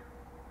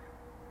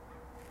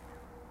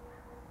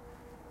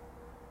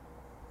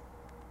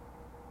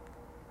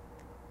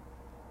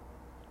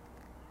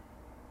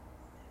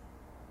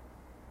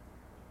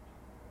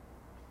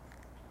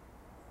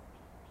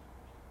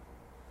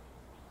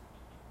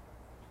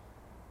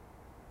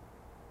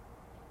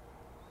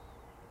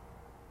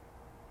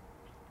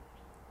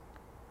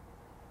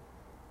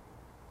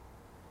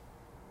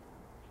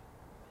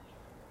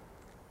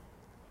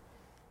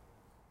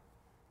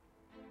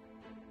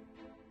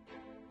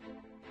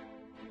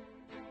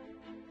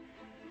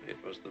 It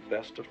was the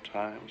best of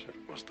times. It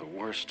was the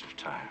worst of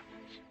times.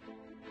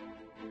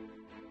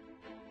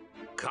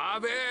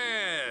 Come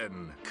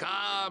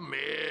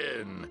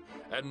in,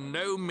 and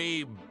know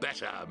me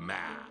better,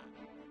 man.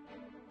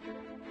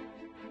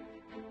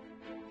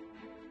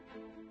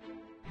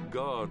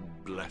 God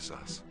bless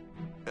us,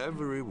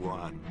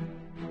 everyone.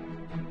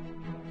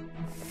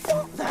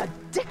 What the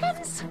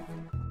Dickens?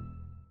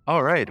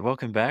 All right,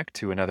 welcome back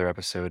to another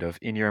episode of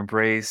In Your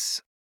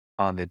Embrace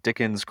on the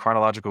Dickens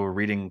Chronological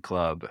Reading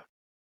Club.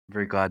 I'm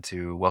very glad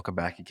to welcome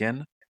back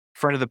again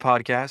friend of the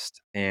podcast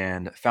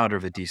and founder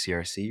of the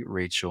DCRC,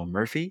 Rachel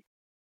Murphy,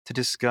 to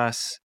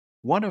discuss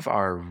one of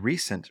our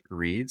recent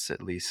reads,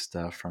 at least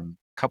from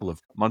a couple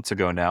of months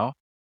ago now,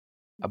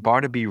 a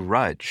Barnaby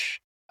Rudge,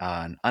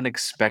 an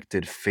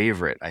unexpected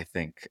favorite, I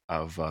think,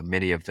 of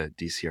many of the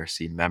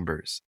DCRC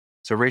members.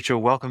 So,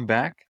 Rachel, welcome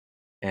back.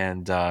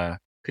 And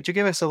could you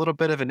give us a little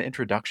bit of an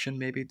introduction,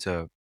 maybe,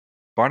 to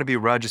Barnaby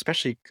Rudge,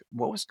 especially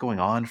what was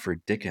going on for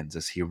Dickens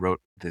as he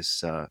wrote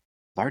this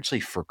largely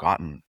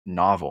forgotten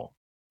novel?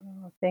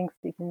 Oh, thanks,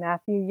 Deacon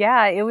Matthew.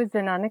 Yeah, it was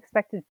an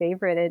unexpected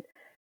favorite.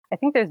 I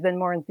think there's been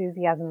more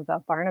enthusiasm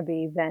about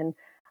Barnaby than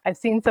I've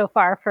seen so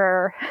far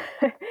for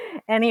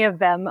any of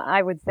them,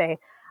 I would say.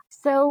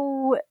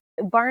 So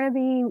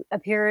Barnaby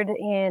appeared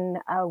in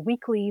a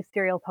weekly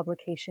serial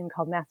publication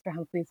called Master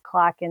Humphrey's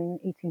Clock in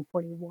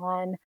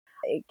 1841.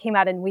 It came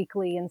out in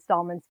weekly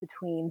installments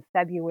between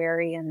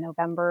February and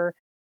November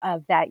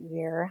of that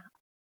year.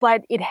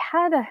 But it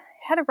had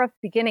a rough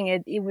beginning.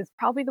 It was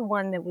probably the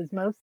one that was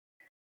most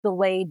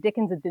delayed.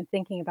 Dickens had been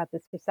thinking about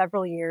this for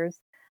several years,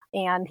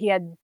 and he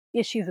had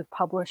issues with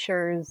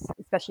publishers,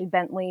 especially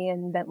Bentley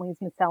and Bentley's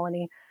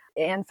Miscellany.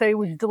 And so it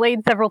was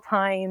delayed several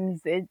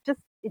times. It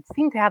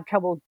seemed to have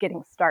trouble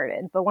getting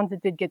started. But once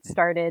it did get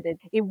started,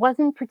 it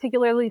wasn't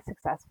particularly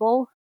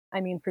successful.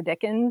 I mean, for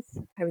Dickens,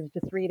 I was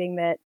just reading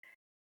that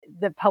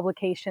the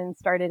publication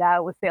started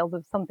out with sales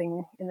of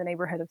something in the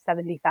neighborhood of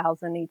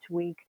 70,000 each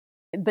week,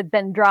 but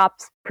then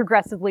dropped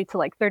progressively to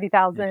like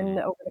 30,000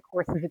 over the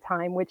course of the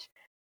time, which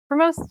for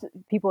most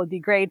people would be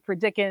great. For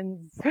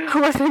Dickens, it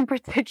wasn't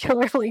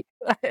particularly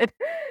good.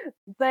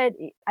 But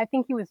I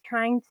think he was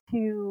trying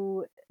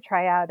to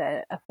try out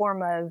a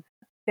form of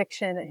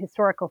fiction,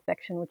 historical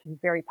fiction, which was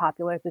very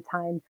popular at the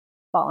time,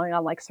 following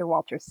on like Sir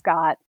Walter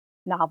Scott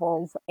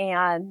novels.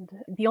 And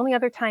the only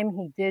other time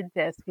he did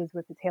this was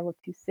with The Tale of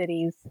Two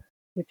Cities,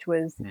 which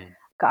was,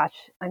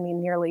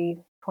 nearly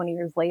 20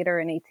 years later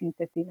in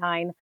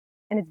 1859.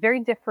 And it's very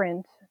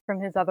different from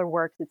his other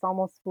works. It's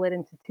almost split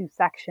into two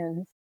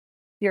sections.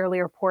 The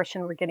earlier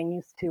portion, we're getting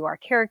used to our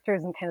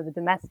characters and kind of the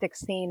domestic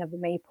scene of the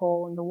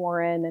Maypole and the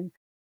Warren and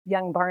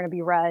young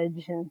Barnaby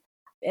Rudge.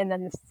 And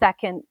then the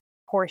second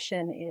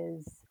portion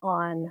is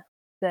on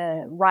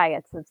the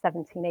riots of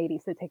 1780.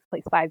 So it takes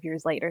place 5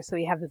 years later. So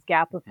you have this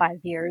gap of 5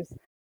 years.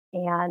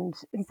 And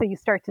so you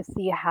start to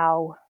see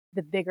how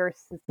the bigger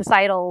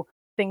societal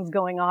things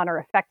going on are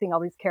affecting all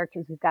these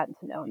characters we've gotten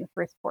to know in the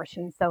first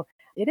portion. So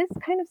it is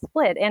kind of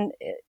split. And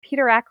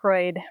Peter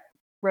Ackroyd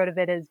wrote of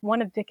it as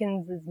one of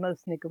Dickens's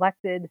most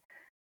neglected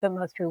but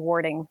most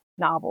rewarding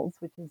novels,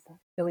 which is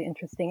really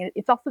interesting.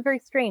 It's also very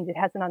strange. It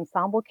has an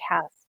ensemble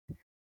cast,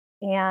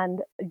 and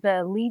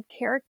the lead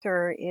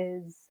character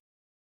is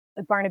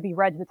Barnaby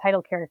Rudge, the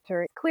title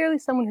character. Clearly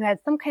someone who has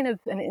some kind of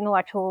an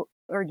intellectual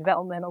or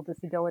developmental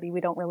disability.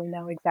 We don't really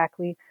know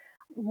exactly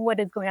what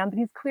is going on, but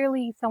he's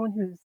clearly someone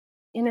who's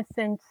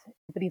innocent,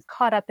 but he's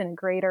caught up in a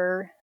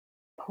greater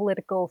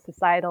political,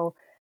 societal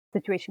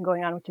situation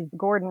going on, which is the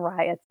Gordon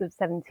riots of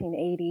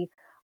 1780,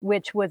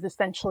 which was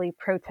essentially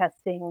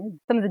protesting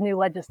some of the new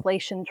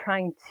legislation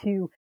trying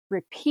to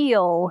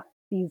repeal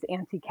these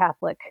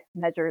anti-Catholic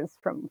measures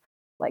from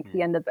like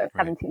the end of the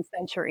 17th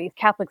century.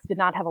 Catholics did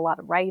not have a lot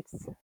of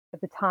rights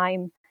at the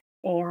time,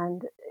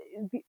 and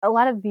a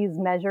lot of these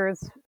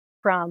measures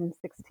from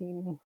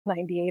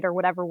 1698 or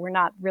whatever were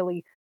not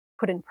really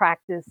put in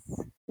practice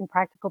in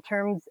practical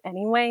terms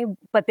anyway,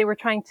 but they were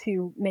trying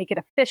to make it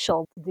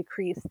official to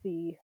decrease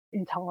the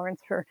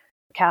intolerance for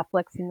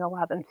Catholics and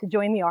allow them to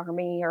join the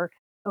army or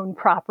own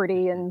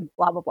property and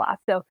blah, blah, blah.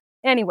 So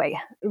anyway,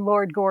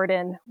 Lord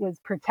Gordon was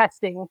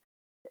protesting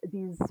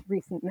these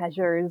recent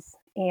measures,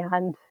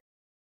 and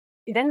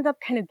it ended up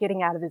kind of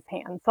getting out of his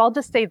hands. So I'll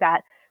just say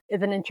that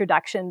as an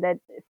introduction, that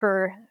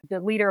for the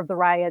leader of the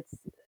riots,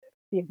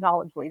 the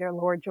acknowledged leader,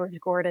 Lord George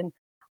Gordon,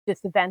 this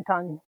event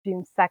on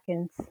June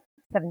 2nd,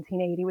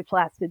 1780, which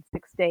lasted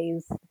 6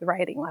 days, the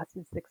rioting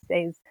lasted 6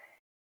 days,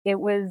 it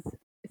was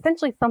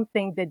essentially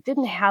something that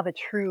didn't have a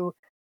true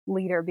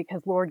leader,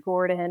 because Lord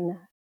Gordon,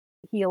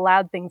 he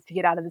allowed things to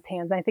get out of his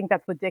hands. And I think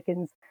that's what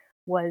Dickens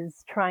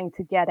was trying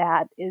to get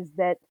at, is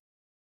that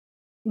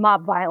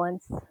mob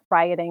violence,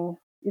 rioting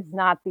is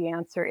not the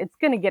answer. It's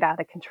going to get out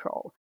of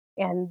control.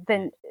 And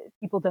then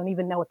people don't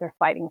even know what they're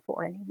fighting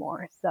for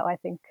anymore. So I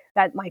think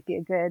that might be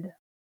a good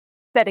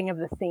setting of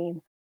the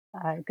scene,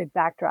 a good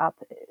backdrop,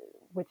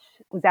 which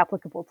was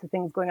applicable to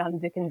things going on in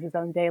Dickens'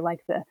 own day, like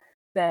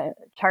the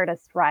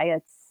Chartist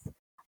riots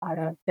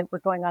that were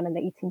going on in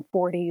the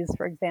 1840s,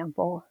 for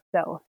example.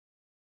 So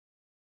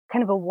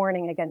kind of a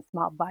warning against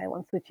mob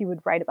violence, which he would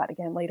write about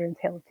again later in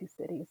Tale of Two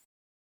Cities.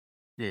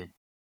 Yeah.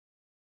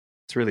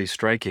 It's really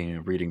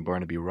striking reading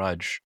Barnaby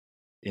Rudge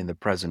in the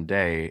present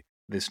day.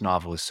 This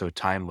novel is so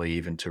timely,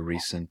 even to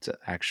recent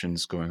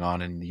actions going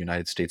on in the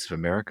United States of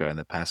America in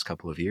the past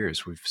couple of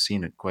years. We've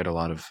seen quite a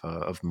lot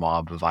of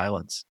mob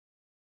violence.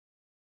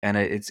 And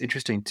it's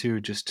interesting, too,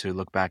 just to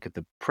look back at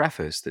the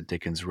preface that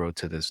Dickens wrote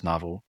to this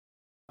novel.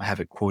 I have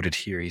it quoted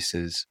here. He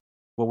says,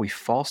 "What we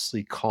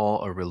falsely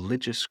call a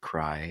religious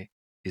cry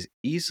is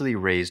easily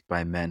raised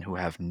by men who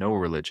have no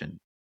religion,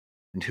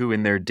 and who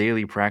in their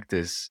daily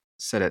practice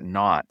set at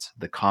naught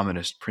the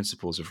commonest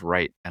principles of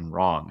right and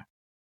wrong,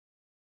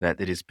 that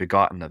it is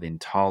begotten of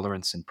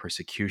intolerance and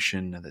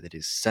persecution, and that it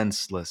is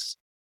senseless,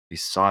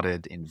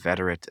 besotted,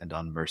 inveterate, and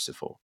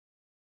unmerciful.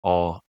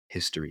 All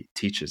history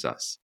teaches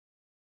us."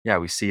 Yeah,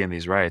 we see in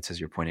these riots, as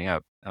you're pointing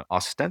out,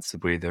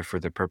 ostensibly they're for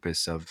the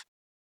purpose of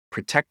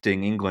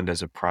protecting England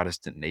as a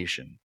Protestant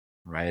nation,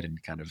 right?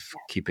 And kind of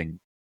keeping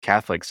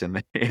Catholics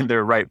in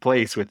their right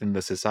place within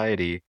the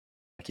society,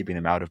 keeping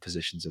them out of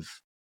positions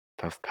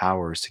of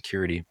power or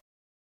security.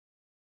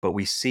 But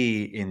we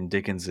see in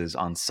Dickens's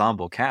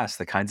ensemble cast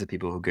the kinds of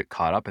people who get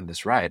caught up in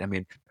this riot. I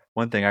mean,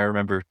 one thing I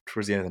remember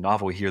towards the end of the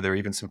novel, we hear there are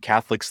even some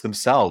Catholics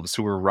themselves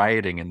who were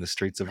rioting in the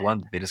streets of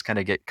London. They just kind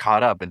of get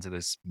caught up into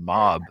this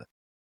mob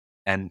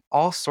and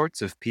all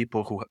sorts of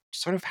people who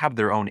sort of have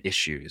their own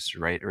issues,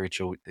 right,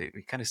 Rachel?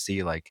 We kind of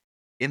see like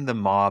in the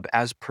mob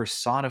as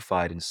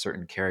personified in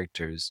certain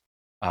characters,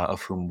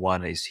 of whom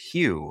one is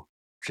Hugh,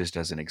 just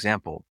as an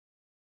example.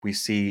 We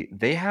see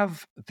they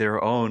have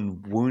their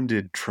own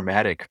wounded,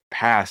 traumatic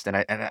past, and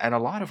a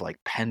lot of like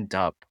pent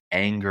up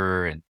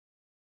anger and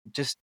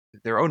just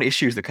their own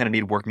issues that kind of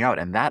need working out,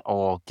 and that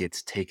all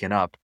gets taken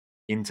up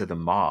into the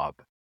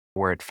mob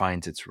where it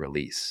finds its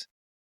release.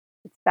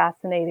 It's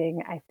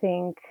fascinating. I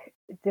think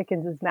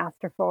Dickens is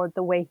masterful at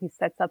the way he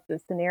sets up the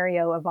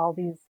scenario of all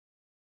these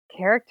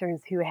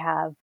characters who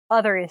have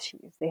other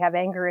issues. They have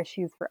anger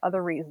issues for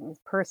other reasons,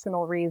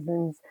 personal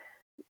reasons,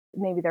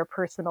 maybe their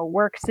personal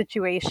work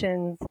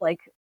situations, like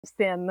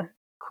Sim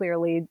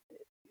clearly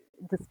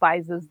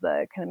despises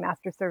the kind of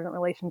master servant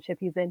relationship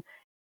he's in.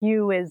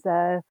 Hugh is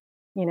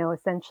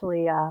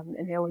essentially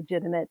an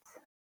illegitimate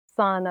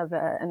son of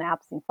an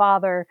absent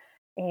father.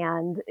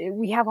 And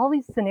we have all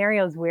these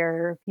scenarios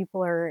where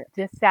people are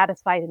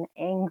dissatisfied and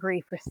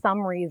angry for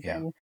some Yeah.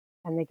 reason,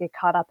 and they get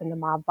caught up in the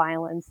mob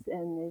violence,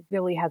 and it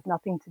really has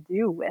nothing to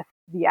do with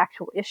the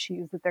actual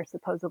issues that they're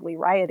supposedly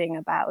rioting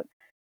about.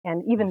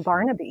 And even hmm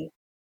Barnaby,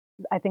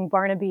 I think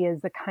Barnaby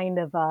is a kind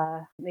of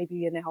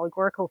maybe an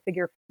allegorical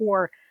figure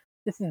for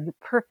this is the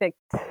perfect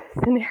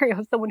scenario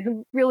of someone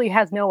who really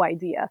has no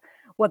idea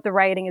what the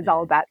rioting is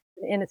all hmm about.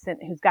 An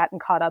innocent who's gotten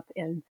caught up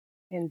in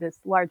this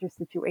larger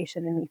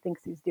situation, and he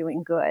thinks he's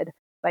doing good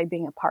by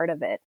being a part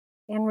of it.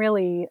 And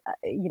really,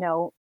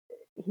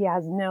 he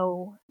has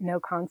no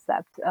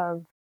concept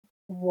of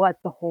what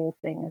the whole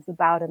thing is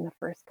about in the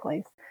first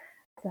place.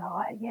 So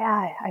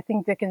yeah, I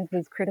think Dickens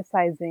was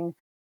criticizing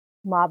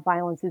mob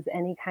violence as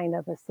any kind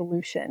of a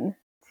solution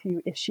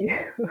to issues.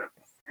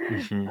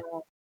 hmm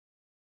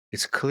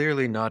It's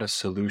clearly not a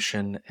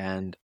solution,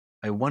 and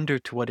I wonder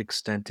to what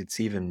extent it's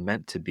even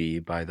meant to be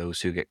by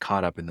those who get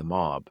caught up in the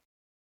mob.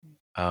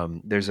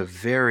 There's a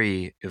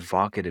very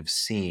evocative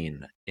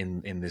scene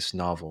in this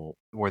novel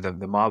where the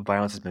mob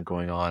violence has been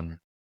going on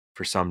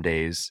for some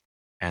days,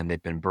 and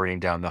they've been burning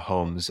down the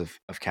homes of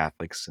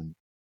Catholics. And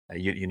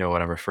you know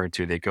what I'm referring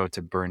to. They go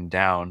to burn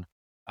down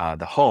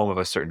the home of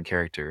a certain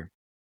character,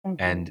 Mhm.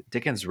 and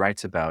Dickens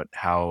writes about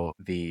how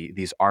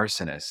these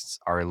arsonists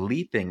are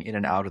leaping in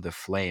and out of the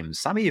flames,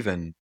 some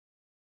even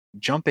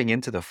jumping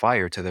into the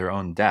fire to their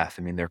own death.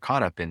 I mean, they're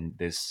caught up in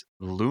this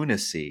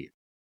lunacy,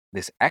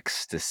 this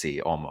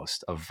ecstasy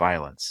almost of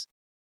violence.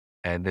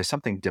 And there's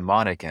something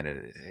demonic in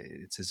it.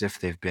 It's as if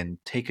they've been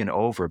taken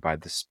over by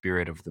the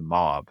spirit of the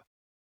mob.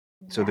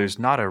 So Yes, there's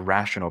not a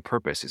rational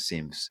purpose, it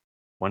seems.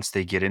 Once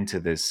they get into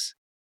this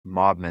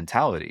mob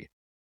mentality,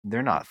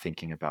 they're not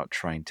thinking about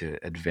trying to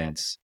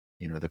advance,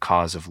 the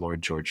cause of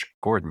Lord George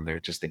Gordon. They're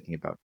just thinking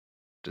about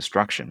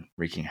destruction,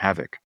 wreaking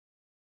havoc.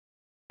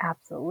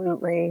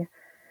 absolutely.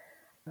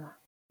 Uh,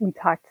 We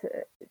talked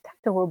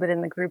a little bit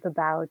in the group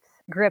about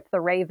Grip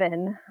the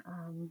Raven.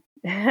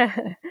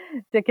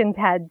 Dickens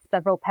had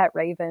several pet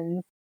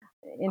ravens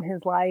in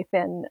his life,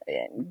 and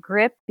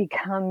Grip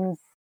becomes,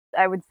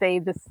 I would say,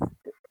 this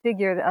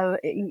figure of.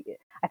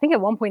 I think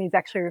at one point he's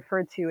actually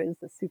referred to as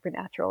a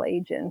supernatural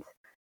agent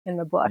in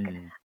the book,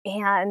 Mm,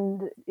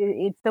 and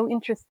it's so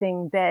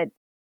interesting that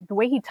the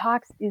way he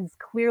talks is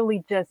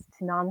clearly just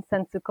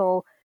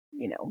nonsensical,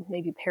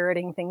 maybe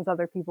parroting things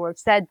other people have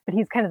said, but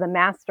he's kind of the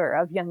master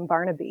of young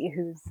Barnaby,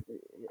 who's,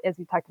 as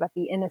we talked about,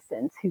 the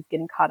innocent who's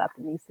getting caught up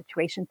in these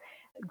situations.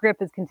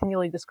 Grip is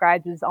continually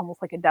described as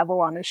almost like a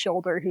devil on his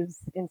shoulder who's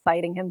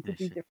inciting him to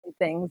do mhm. different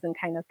things and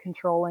kind of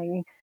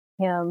controlling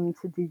him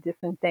to do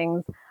different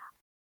things.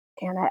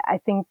 And I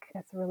think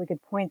that's a really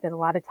good point that a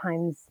lot of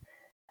times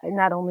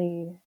not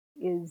only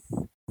is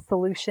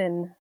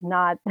solution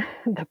not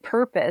the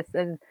purpose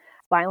of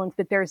violence,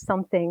 but there's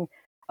something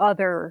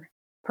other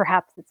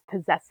perhaps it's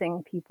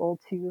possessing people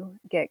to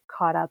get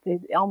caught up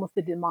in almost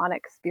a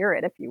demonic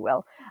spirit, if you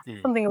will.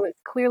 Mm, Something that was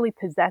clearly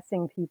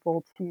possessing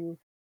people to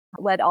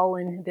let all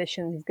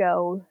inhibitions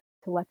go,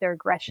 to let their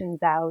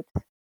aggressions out,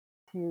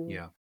 to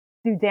yeah.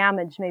 do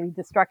damage, maybe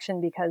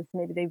destruction, because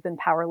maybe they've been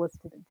powerless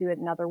to do it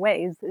in other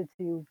ways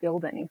to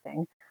build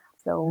anything.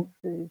 So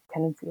the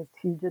tendency is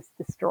to just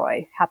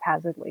destroy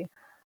haphazardly.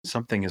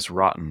 Something is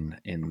rotten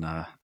in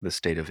the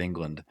state of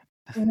England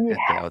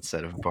at the Yes,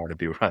 outset of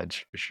Barnaby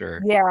Rudge, for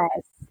sure.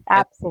 yes,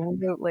 I,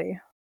 absolutely.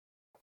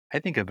 I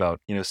think about,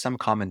 some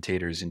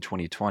commentators in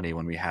 2020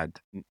 when we had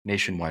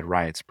nationwide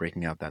riots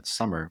breaking out that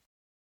summer.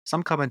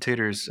 Some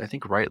commentators, I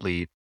think,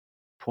 rightly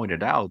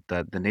pointed out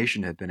that the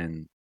nation had been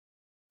in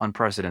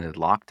unprecedented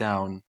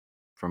lockdown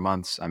for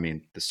months. I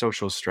mean, the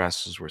social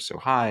stresses were so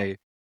high.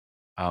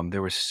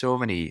 There were so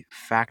many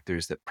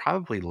factors that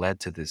probably led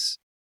to this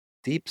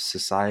deep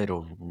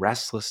societal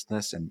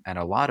restlessness and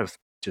a lot of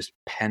just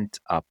pent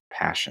up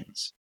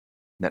passions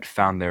that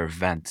found their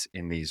vent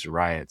in these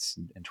riots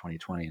in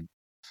 2020. And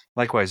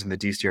likewise, in the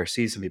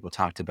DCRC, some people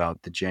talked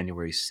about the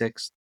January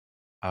 6th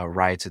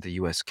riots at the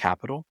US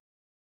Capitol.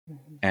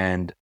 Mhm.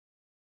 And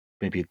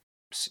maybe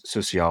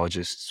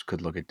sociologists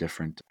could look at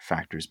different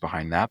factors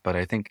behind that. But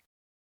I think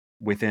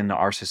within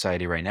our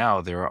society right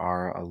now, there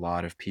are a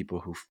lot of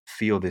people who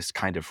feel this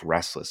kind of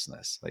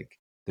restlessness. Like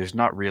there's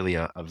not really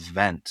a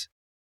vent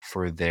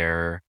for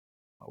their,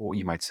 what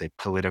you might say,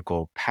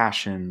 political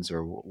passions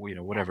or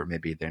whatever it may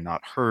be. They're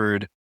not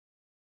heard,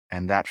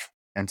 and that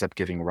ends up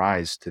giving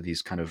rise to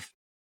these kind of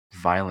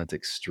violent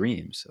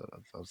extremes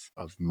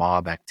of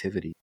mob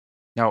activity.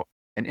 Now,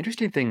 an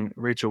interesting thing,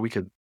 Rachel, we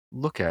could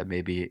look at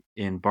maybe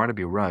in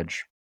Barnaby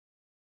Rudge,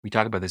 we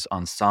talk about this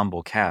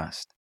ensemble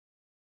cast.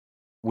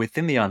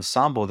 Within the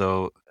ensemble,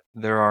 though,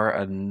 there are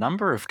a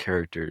number of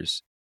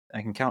characters.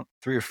 I can count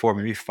 3 or 4,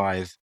 maybe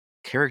 5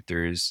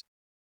 characters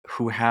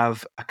who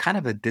have a kind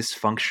of a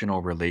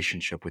dysfunctional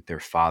relationship with their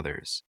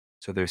fathers.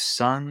 So there's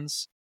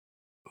sons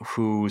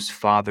whose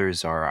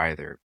fathers are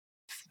either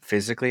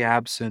physically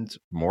absent,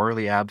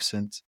 morally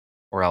absent,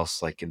 or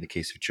else, like in the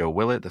case of Joe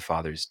Willett, the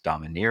father's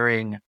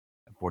domineering,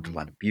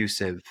 borderline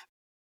abusive.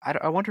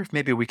 I wonder if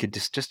maybe we could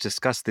just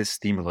discuss this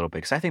theme a little bit,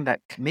 because I think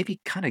that maybe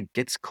kind of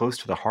gets close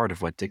to the heart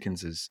of what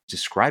Dickens is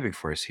describing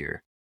for us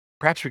here.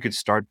 Perhaps we could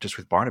start just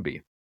with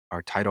Barnaby,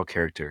 our title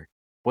character.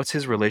 What's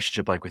his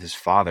relationship like with his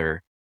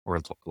father, or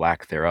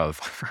lack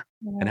thereof?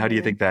 And how do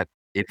you think that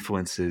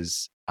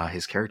influences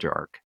his character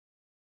arc?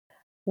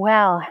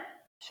 Well,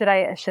 should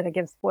I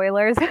give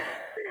spoilers?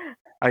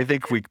 I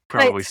think we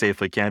probably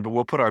safely can, but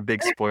we'll put our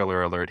big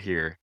spoiler alert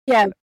here.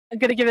 Yeah, I'm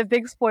going to give a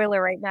big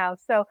spoiler right now.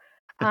 So,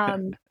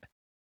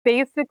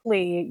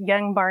 basically,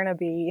 young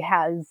Barnaby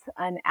has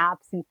an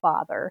absent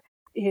father.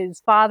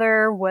 His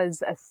father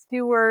was a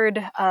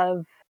steward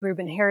of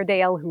Reuben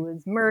Haredale, who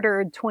was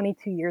murdered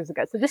 22 years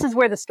ago. So this is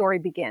where the story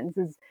begins,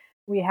 is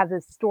we have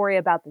this story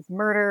about this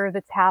murder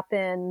that's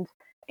happened,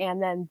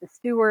 and then the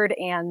steward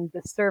and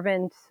the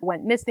servant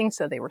went missing,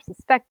 so they were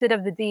suspected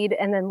of the deed,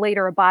 and then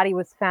later a body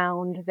was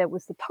found that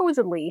was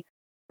supposedly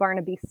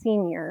Barnaby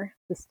Sr.,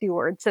 the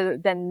steward. So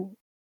then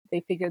they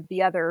figured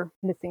the other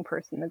missing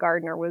person, the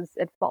gardener, was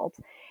at fault.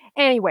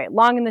 Anyway,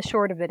 long and the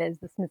short of it is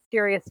this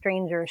mysterious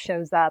stranger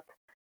shows up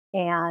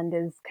and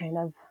is kind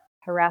of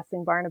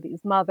harassing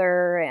Barnaby's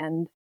mother,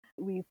 and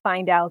we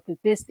find out that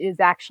this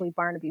is actually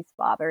Barnaby's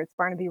father. It's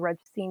Barnaby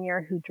Rudge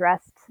Sr. who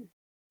dressed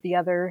the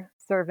other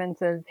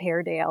servant of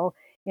Haredale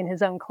in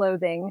his own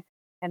clothing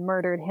and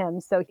murdered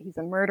him. So he's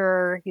a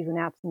murderer, he's an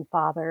absent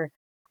father,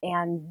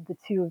 and the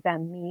two of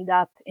them meet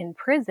up in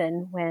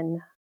prison when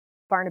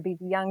Barnaby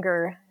the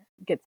Younger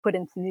gets put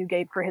into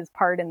Newgate for his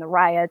part in the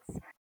riots.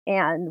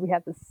 And we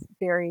have this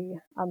very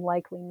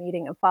unlikely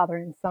meeting of father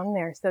and son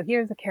there. So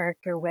here's a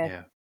character with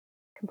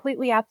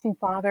completely absent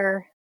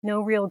father, no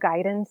real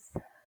guidance.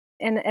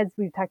 And as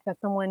we've talked about,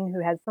 someone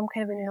who has some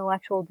kind of an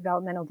intellectual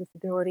developmental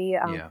disability,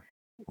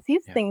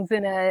 sees things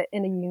in a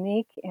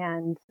unique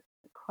and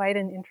quite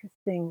an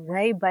interesting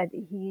way, but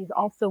he's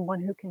also one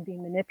who can be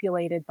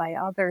manipulated by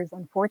others,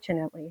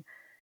 unfortunately,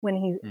 when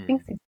he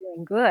thinks he's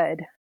doing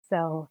good.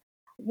 So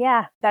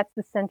yeah, that's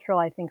the central,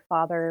 I think,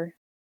 father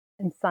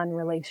and son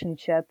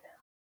relationship.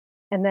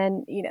 And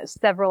then,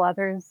 several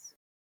others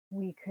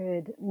we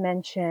could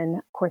mention.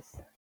 Of course,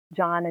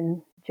 John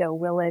and Joe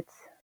Willett.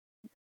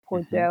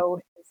 Poor Joe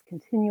is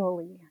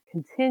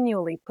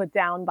continually put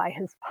down by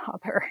his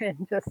father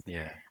and just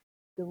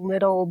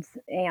belittled,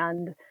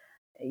 and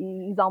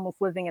he's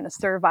almost living in a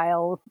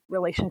servile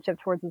relationship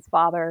towards his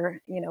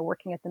father,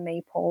 working at the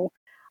Maypole.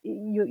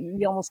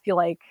 You almost feel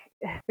like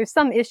there's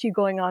some issue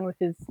going on with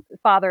his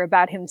father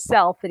about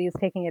himself, that he's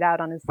taking it out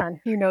on his son.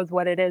 Who knows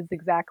what it is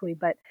exactly,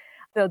 but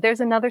so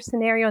there's another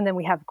scenario. And then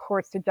we have, of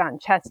course, Sir John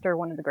Chester,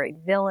 one of the great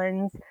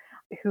villains,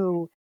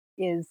 who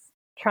is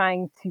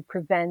trying to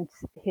prevent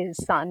his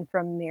son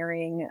from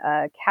marrying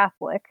a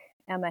Catholic,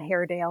 Emma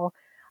Haredale.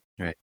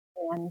 Right.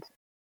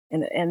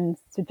 And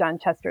Sir John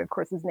Chester, of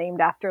course, is named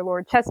after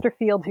Lord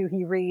Chesterfield, who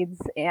he reads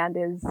and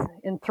is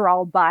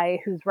enthralled by,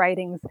 whose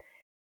writings.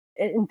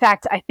 In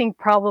fact, I think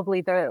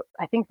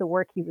the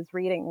work he was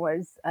reading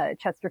was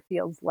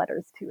Chesterfield's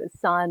letters to his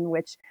son,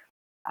 which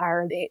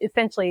are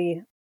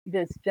essentially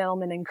this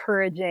gentleman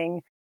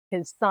encouraging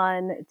his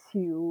son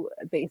to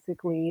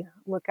basically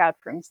look out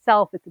for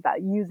himself. It's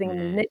about using and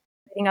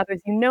manipulating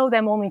others. You know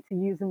them only to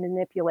use and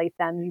manipulate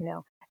them,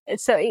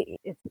 So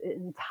it's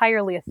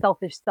entirely a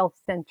selfish,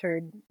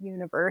 self-centered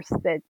universe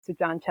that Sir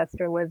John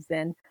Chester lives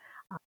in.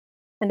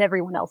 And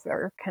everyone else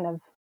are kind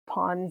of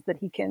pawns that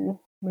he can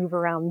move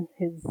around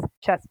his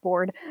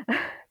chessboard.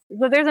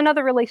 So there's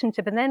another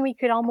relationship. And then we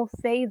could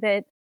almost say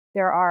that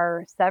there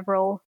are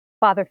several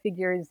father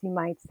figures you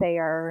might say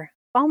are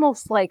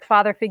almost like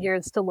father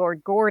figures to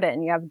Lord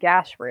Gordon. You have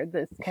Gashford,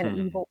 this kind of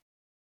evil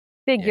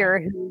figure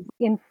who's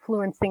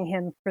influencing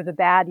him for the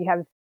bad. You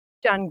have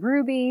John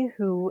Gruby,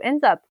 who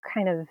ends up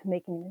kind of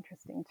making an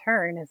interesting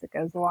turn as it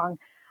goes along.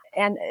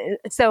 And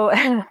so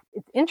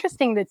it's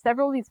interesting that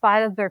several of these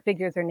father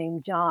figures are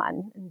named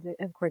John. And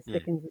of course,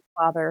 Dickens'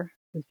 father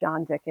was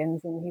John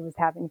Dickens, and he was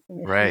having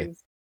some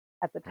issues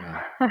at the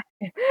time.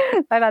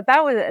 I thought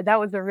that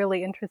was a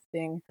really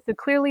interesting. So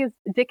clearly,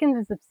 Dickens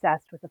is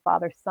obsessed with the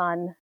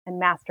father-son and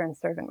master and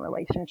servant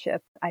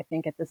relationship, I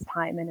think, at this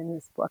time, and in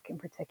this book in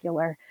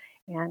particular.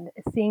 and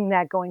seeing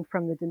that going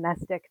from the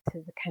domestic to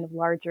the kind of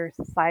larger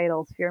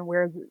societal sphere, and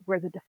where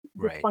the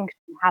Right.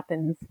 dysfunction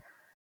happens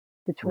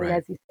between, Right.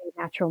 as you say,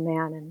 natural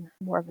man and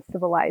more of a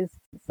civilized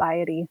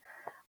society.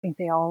 I think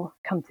they all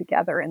come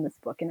together in this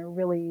book in a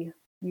really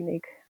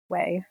unique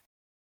way.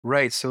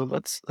 Right. So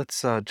let's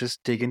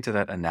just dig into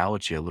that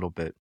analogy a little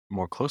bit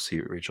more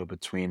closely, Rachel,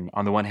 between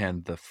on the one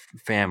hand the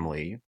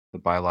family, the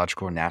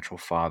biological or natural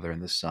father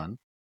and the son,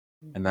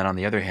 and then on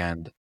the other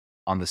hand,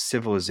 on the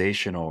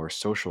civilizational or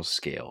social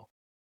scale,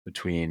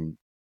 between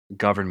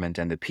government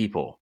and the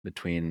people,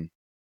 between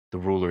the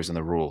rulers and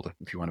the ruled,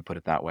 if you want to put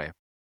it that way.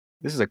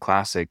 This is a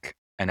classic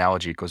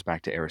analogy. It goes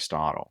back to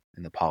Aristotle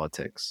in the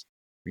Politics.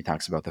 He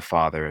talks about the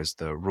father as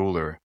the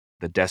ruler,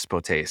 the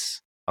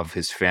despotes of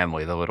his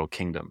family, the little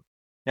kingdom.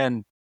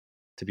 And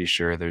to be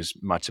sure, there's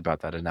much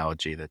about that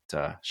analogy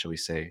that, shall we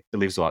say, it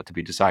leaves a lot to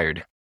be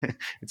desired.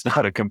 It's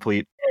not a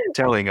complete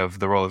telling of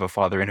the role of a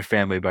father in a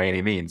family by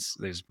any means.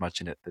 There's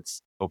much in it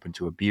that's open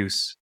to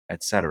abuse,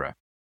 etc.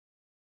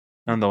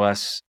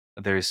 Nonetheless,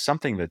 there's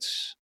something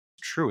that's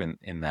true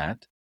in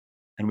that.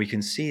 And we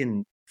can see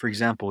in, for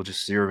example,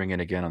 just zeroing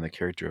in again on the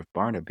character of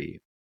Barnaby.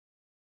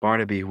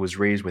 Barnaby was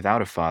raised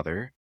without a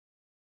father,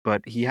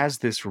 but he has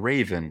this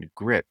raven,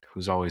 Grip,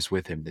 who's always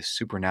with him, this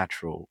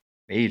supernatural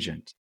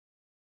agent.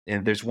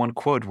 And there's one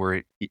quote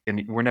where,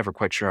 and we're never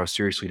quite sure how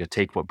seriously to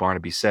take what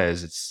Barnaby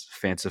says. It's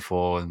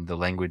fanciful, and the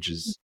language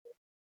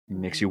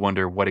makes you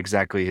wonder what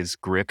exactly his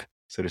grip,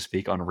 so to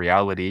speak, on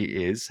reality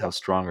is, how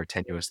strong or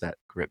tenuous that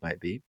grip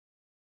might be.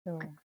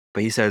 Sure.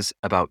 But he says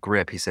about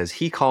Grip, he says,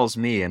 he calls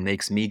me and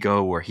makes me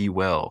go where he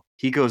will.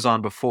 He goes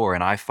on before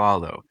and I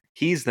follow.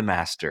 He's the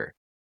master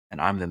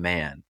and I'm the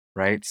man,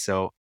 right?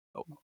 So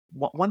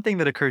one thing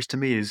that occurs to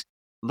me is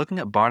looking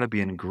at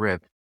Barnaby and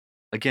Grip,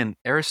 again,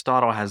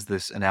 Aristotle has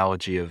this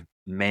analogy of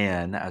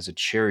man as a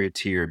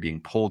charioteer being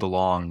pulled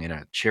along in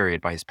a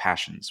chariot by his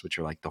passions, which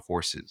are like the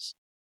horses.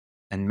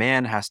 And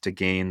man has to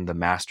gain the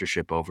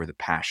mastership over the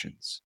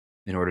passions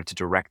in order to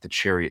direct the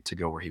chariot to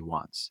go where he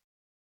wants.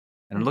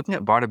 And looking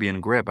at Barnaby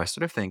and Grip, I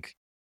sort of think,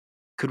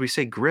 could we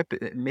say Grip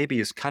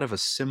maybe is kind of a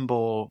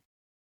symbol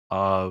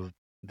of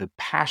the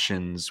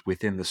passions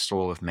within the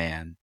soul of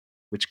man,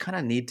 which kind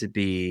of need to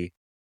be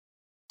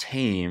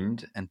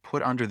tamed and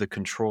put under the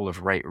control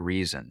of right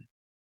reason?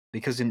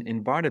 Because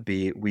in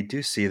Barnaby, we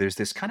do see there's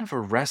this kind of a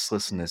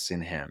restlessness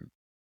in him,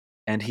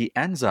 and he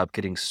ends up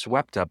getting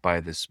swept up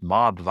by this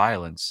mob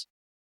violence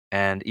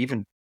and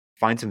even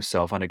finds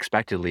himself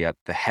unexpectedly at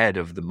the head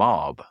of the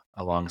mob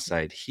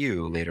alongside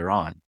Hugh later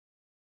on.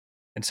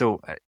 And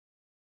so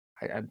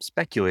I'm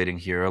speculating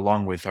here,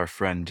 along with our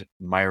friend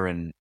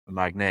Myron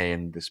Magne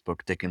in this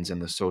book, Dickens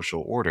and the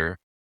Social Order,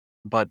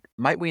 but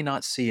might we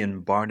not see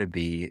in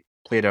Barnaby,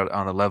 played out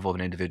on the level of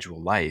an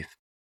individual life,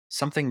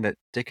 something that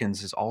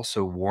Dickens is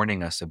also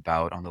warning us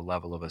about on the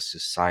level of a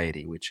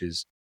society, which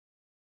is,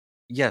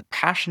 yeah,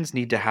 passions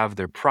need to have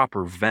their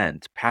proper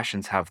vent.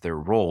 Passions have their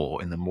role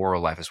in the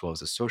moral life as well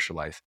as the social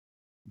life.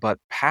 But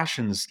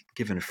passions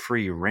given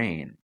free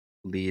rein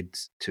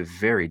leads to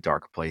very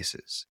dark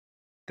places.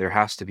 There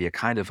has to be a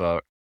kind of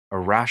a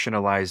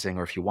rationalizing,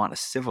 or if you want, a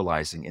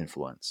civilizing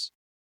influence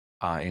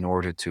in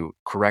order to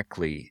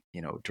correctly,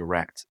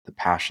 direct the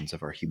passions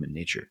of our human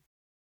nature.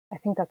 I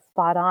think that's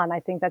spot on. I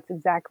think that's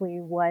exactly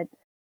what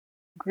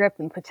Grip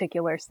in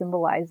particular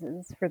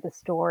symbolizes for the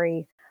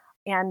story.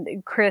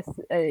 And Chris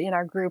in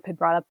our group had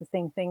brought up the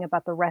same thing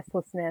about the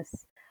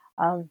restlessness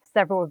of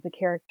several of the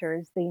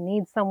characters. They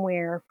need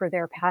somewhere for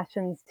their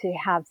passions to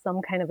have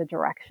some kind of a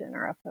direction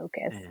or a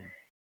focus.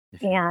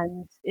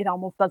 And it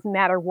almost doesn't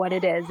matter what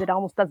it is. It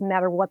almost doesn't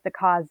matter what the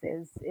cause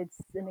is. It's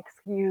an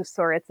excuse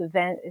or it's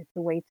a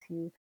way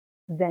to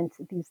vent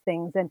these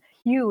things. And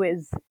Hugh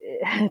is,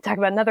 talk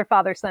about another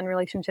father-son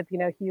relationship,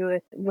 Hugh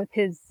with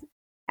his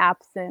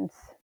absent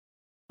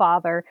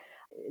father.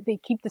 They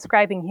keep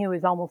describing Hugh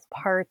as almost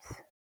part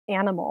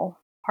animal,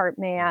 part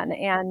man.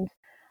 And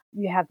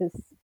you have this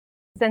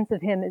sense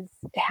of him as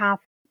half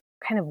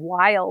kind of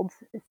wild,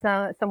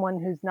 someone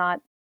who's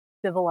not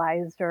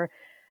civilized or,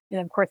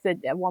 of course,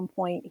 at one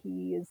point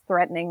he is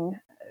threatening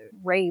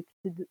rape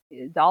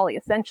to Dolly,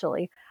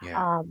 essentially.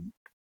 Yeah.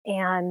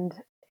 And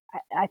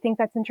I think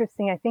that's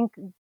interesting. I think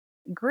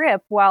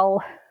Grip,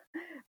 while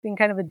being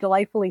kind of a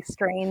delightfully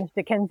strange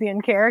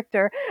Dickensian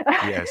character,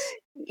 Yes.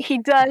 he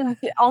does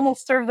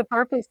almost serve the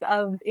purpose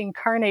of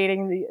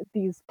incarnating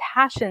these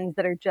passions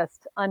that are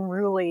just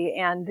unruly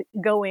and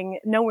going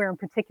nowhere in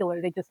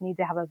particular. They just need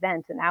to have a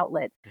vent, an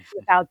outlet,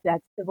 without that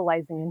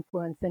civilizing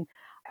influence. And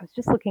I was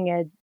just looking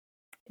at,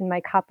 in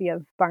my copy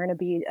of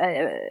Barnaby,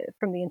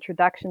 from the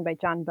introduction by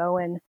John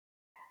Bowen,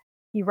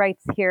 he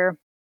writes here,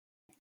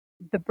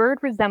 the bird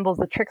resembles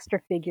a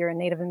trickster figure in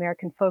Native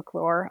American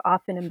folklore,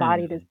 often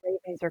embodied as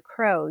ravens or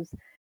crows,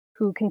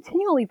 who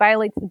continually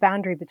violates the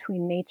boundary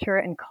between nature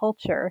and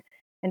culture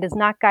and is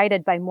not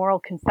guided by moral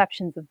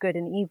conceptions of good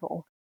and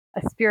evil.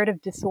 A spirit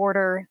of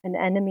disorder, an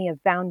enemy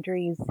of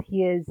boundaries,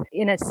 he is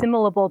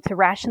inassimilable to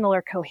rational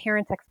or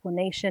coherent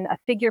explanation, a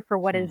figure for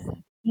what is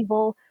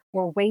evil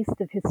or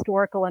waste of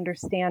historical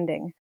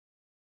understanding.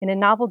 In a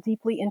novel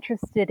deeply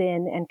interested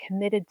in and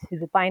committed to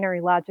the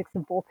binary logics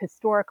of both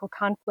historical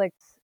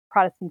conflicts,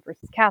 Protestant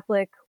versus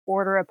Catholic,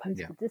 order opposed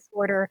to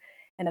disorder,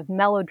 and of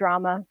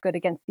melodrama, good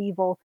against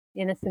evil,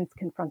 innocence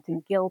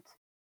confronting guilt,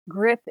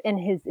 Grip and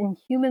his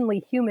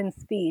inhumanly human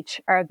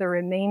speech are the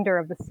remainder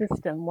of the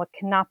system, what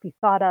cannot be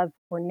thought of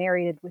or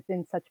narrated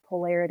within such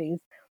polarities.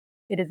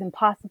 It is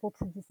impossible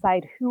to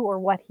decide who or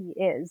what he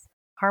is,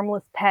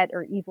 harmless pet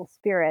or evil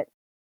spirit,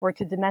 or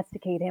to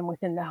domesticate him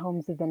within the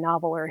homes of the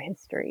novel or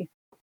history.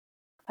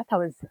 I thought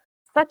that was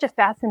such a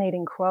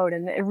fascinating quote,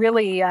 and it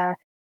really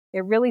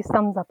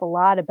sums up a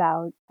lot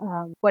about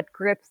what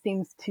Grip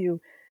seems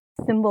to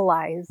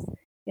symbolize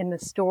in the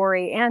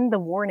story and the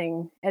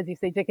warning, as you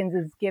say, Dickens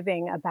is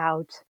giving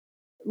about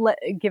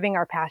giving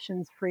our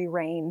passions free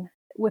rein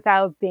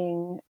without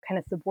being kind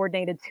of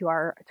subordinated to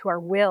our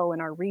will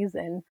and our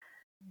reason.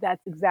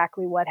 That's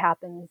exactly what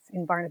happens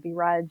in Barnaby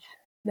Rudge.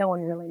 No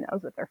one really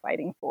knows what they're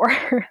fighting for.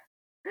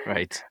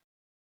 Right.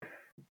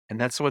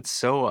 And that's what's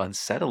so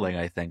unsettling,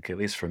 I think, at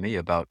least for me,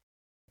 about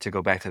to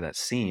go back to that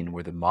scene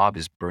where the mob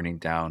is burning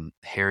down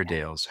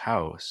Haredale's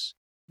house.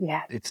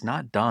 Yeah. It's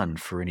not done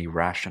for any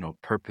rational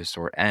purpose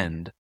or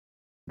end.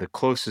 The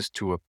closest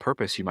to a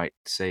purpose you might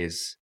say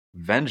is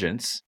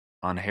vengeance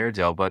on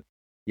Haredale, but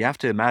you have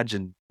to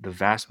imagine the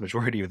vast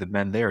majority of the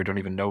men there don't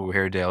even know who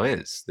Haredale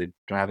is. They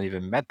haven't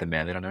even met the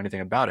man. They don't know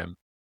anything about him.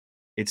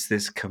 It's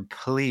this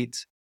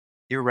complete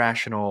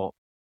irrational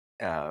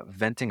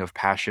venting of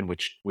passion,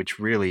 which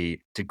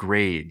really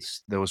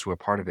degrades those who are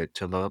part of it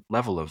to the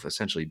level of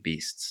essentially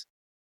beasts,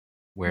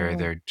 where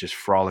they're just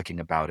frolicking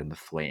about in the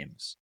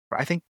flames.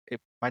 I think it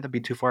might not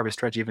be too far of a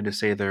stretch even to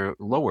say they're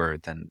lower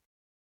than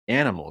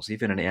animals.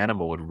 Even an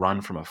animal would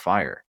run from a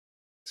fire.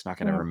 It's not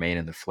going to remain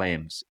in the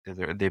flames.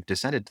 They've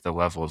descended to the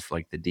level of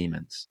like the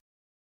demons,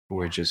 who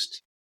are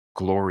just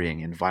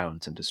glorying in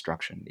violence and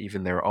destruction,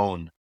 even their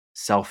own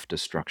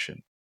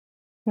self-destruction.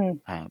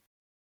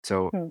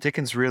 So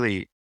Dickens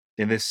really,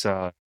 in this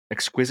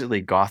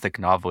exquisitely gothic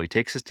novel, he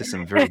takes us to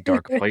some very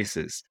dark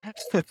places.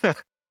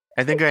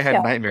 I think I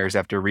had nightmares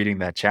after reading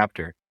that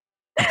chapter.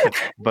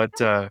 But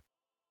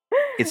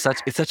it's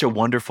such a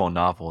wonderful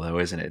novel, though,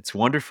 isn't it? It's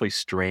wonderfully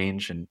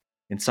strange and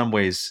in some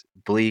ways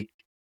bleak.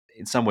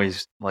 In some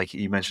ways, like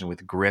you mentioned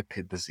with Grip,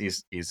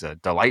 he's a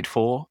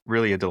delightful,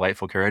 really a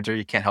delightful character.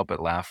 You can't help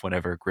but laugh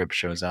whenever Grip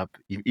shows up,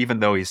 even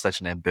though he's such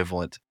an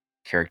ambivalent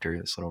character,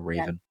 this little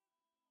raven.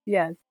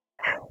 Yes.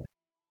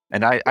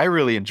 And I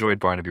really enjoyed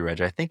Barnaby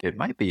Rudge. I think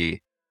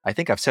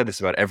I've said this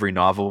about every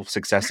novel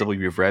successively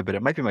we've read, but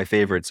it might be my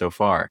favorite so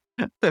far.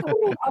 Oh,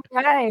 all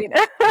right.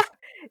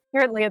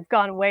 Certainly it's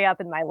gone way up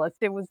in my list.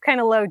 It was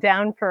kind of low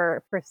down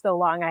for so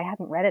long. I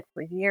hadn't read it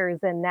for years,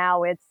 and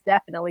now it's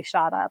definitely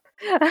shot up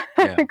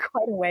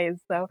quite a ways.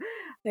 So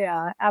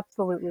yeah,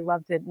 absolutely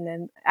loved it, and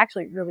then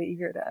actually really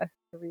eager to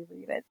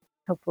reread it.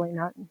 Hopefully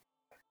not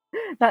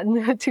in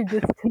the too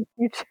distant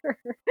future.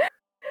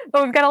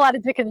 But we've got a lot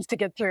of Dickens to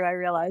get through, I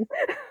realize.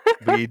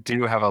 We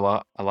do have a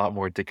lot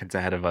more Dickens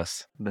ahead of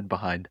us than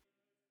behind.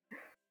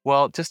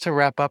 Well, just to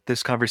wrap up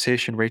this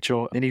conversation,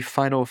 Rachel, any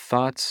final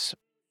thoughts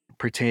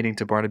pertaining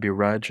to Barnaby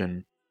Rudge,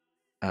 and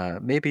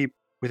maybe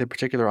with a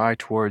particular eye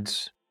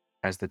towards,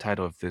 as the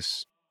title of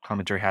this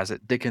commentary has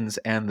it, Dickens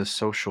and the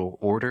Social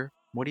Order?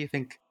 What do you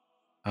think,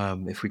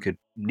 if we could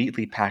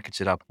neatly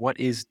package it up, what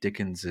is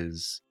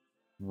Dickens's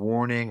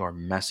warning or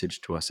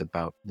message to us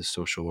about the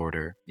social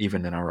order,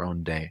 even in our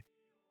own day?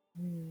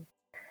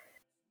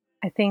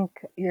 I think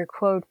your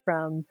quote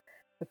from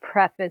the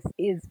preface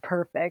is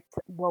perfect.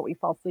 What we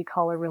falsely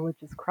call a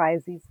religious cry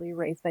is easily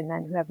raised by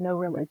men who have no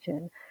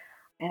religion.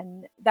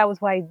 And that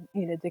was why,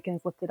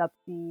 Dickens lifted up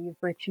the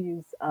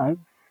virtues of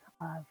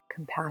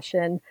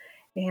compassion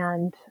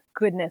and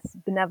goodness,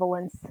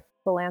 benevolence,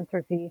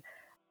 philanthropy.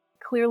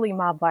 Clearly,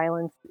 mob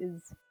violence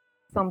is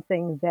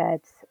something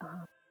that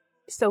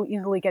so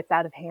easily gets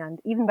out of hand,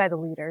 even by the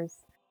leaders.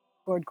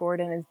 Lord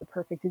Gordon is the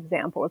perfect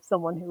example of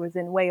someone who was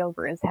in way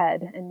over his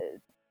head and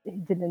he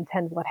didn't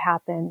intend what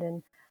happened.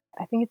 And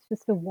I think it's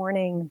just a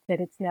warning that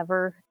it's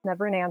never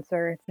an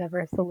answer. It's never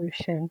a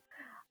solution.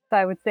 So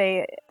I would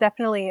say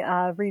definitely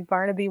read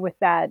Barnaby with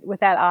that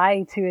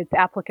eye to its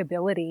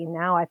applicability.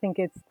 Now I think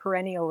it's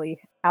perennially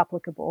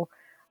applicable,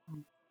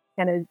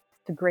 and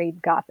it's a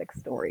great Gothic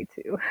story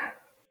too.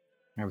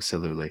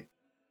 Absolutely.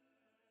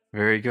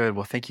 Very good.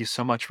 Well, thank you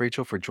so much,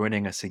 Rachel, for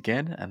joining us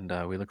again,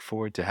 and we look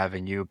forward to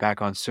having you back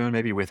on soon,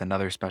 maybe with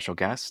another special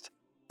guest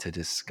to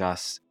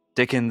discuss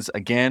Dickens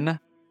again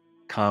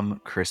come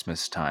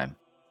Christmas time.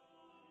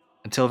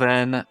 Until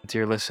then,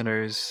 dear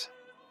listeners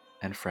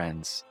and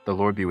friends, the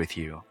Lord be with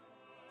you.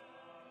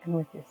 And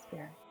with your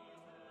spirit.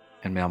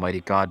 And may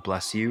Almighty God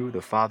bless you,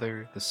 the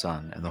Father, the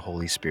Son, and the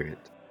Holy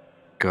Spirit.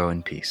 Go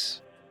in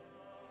peace.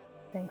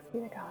 Thanks be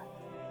to God.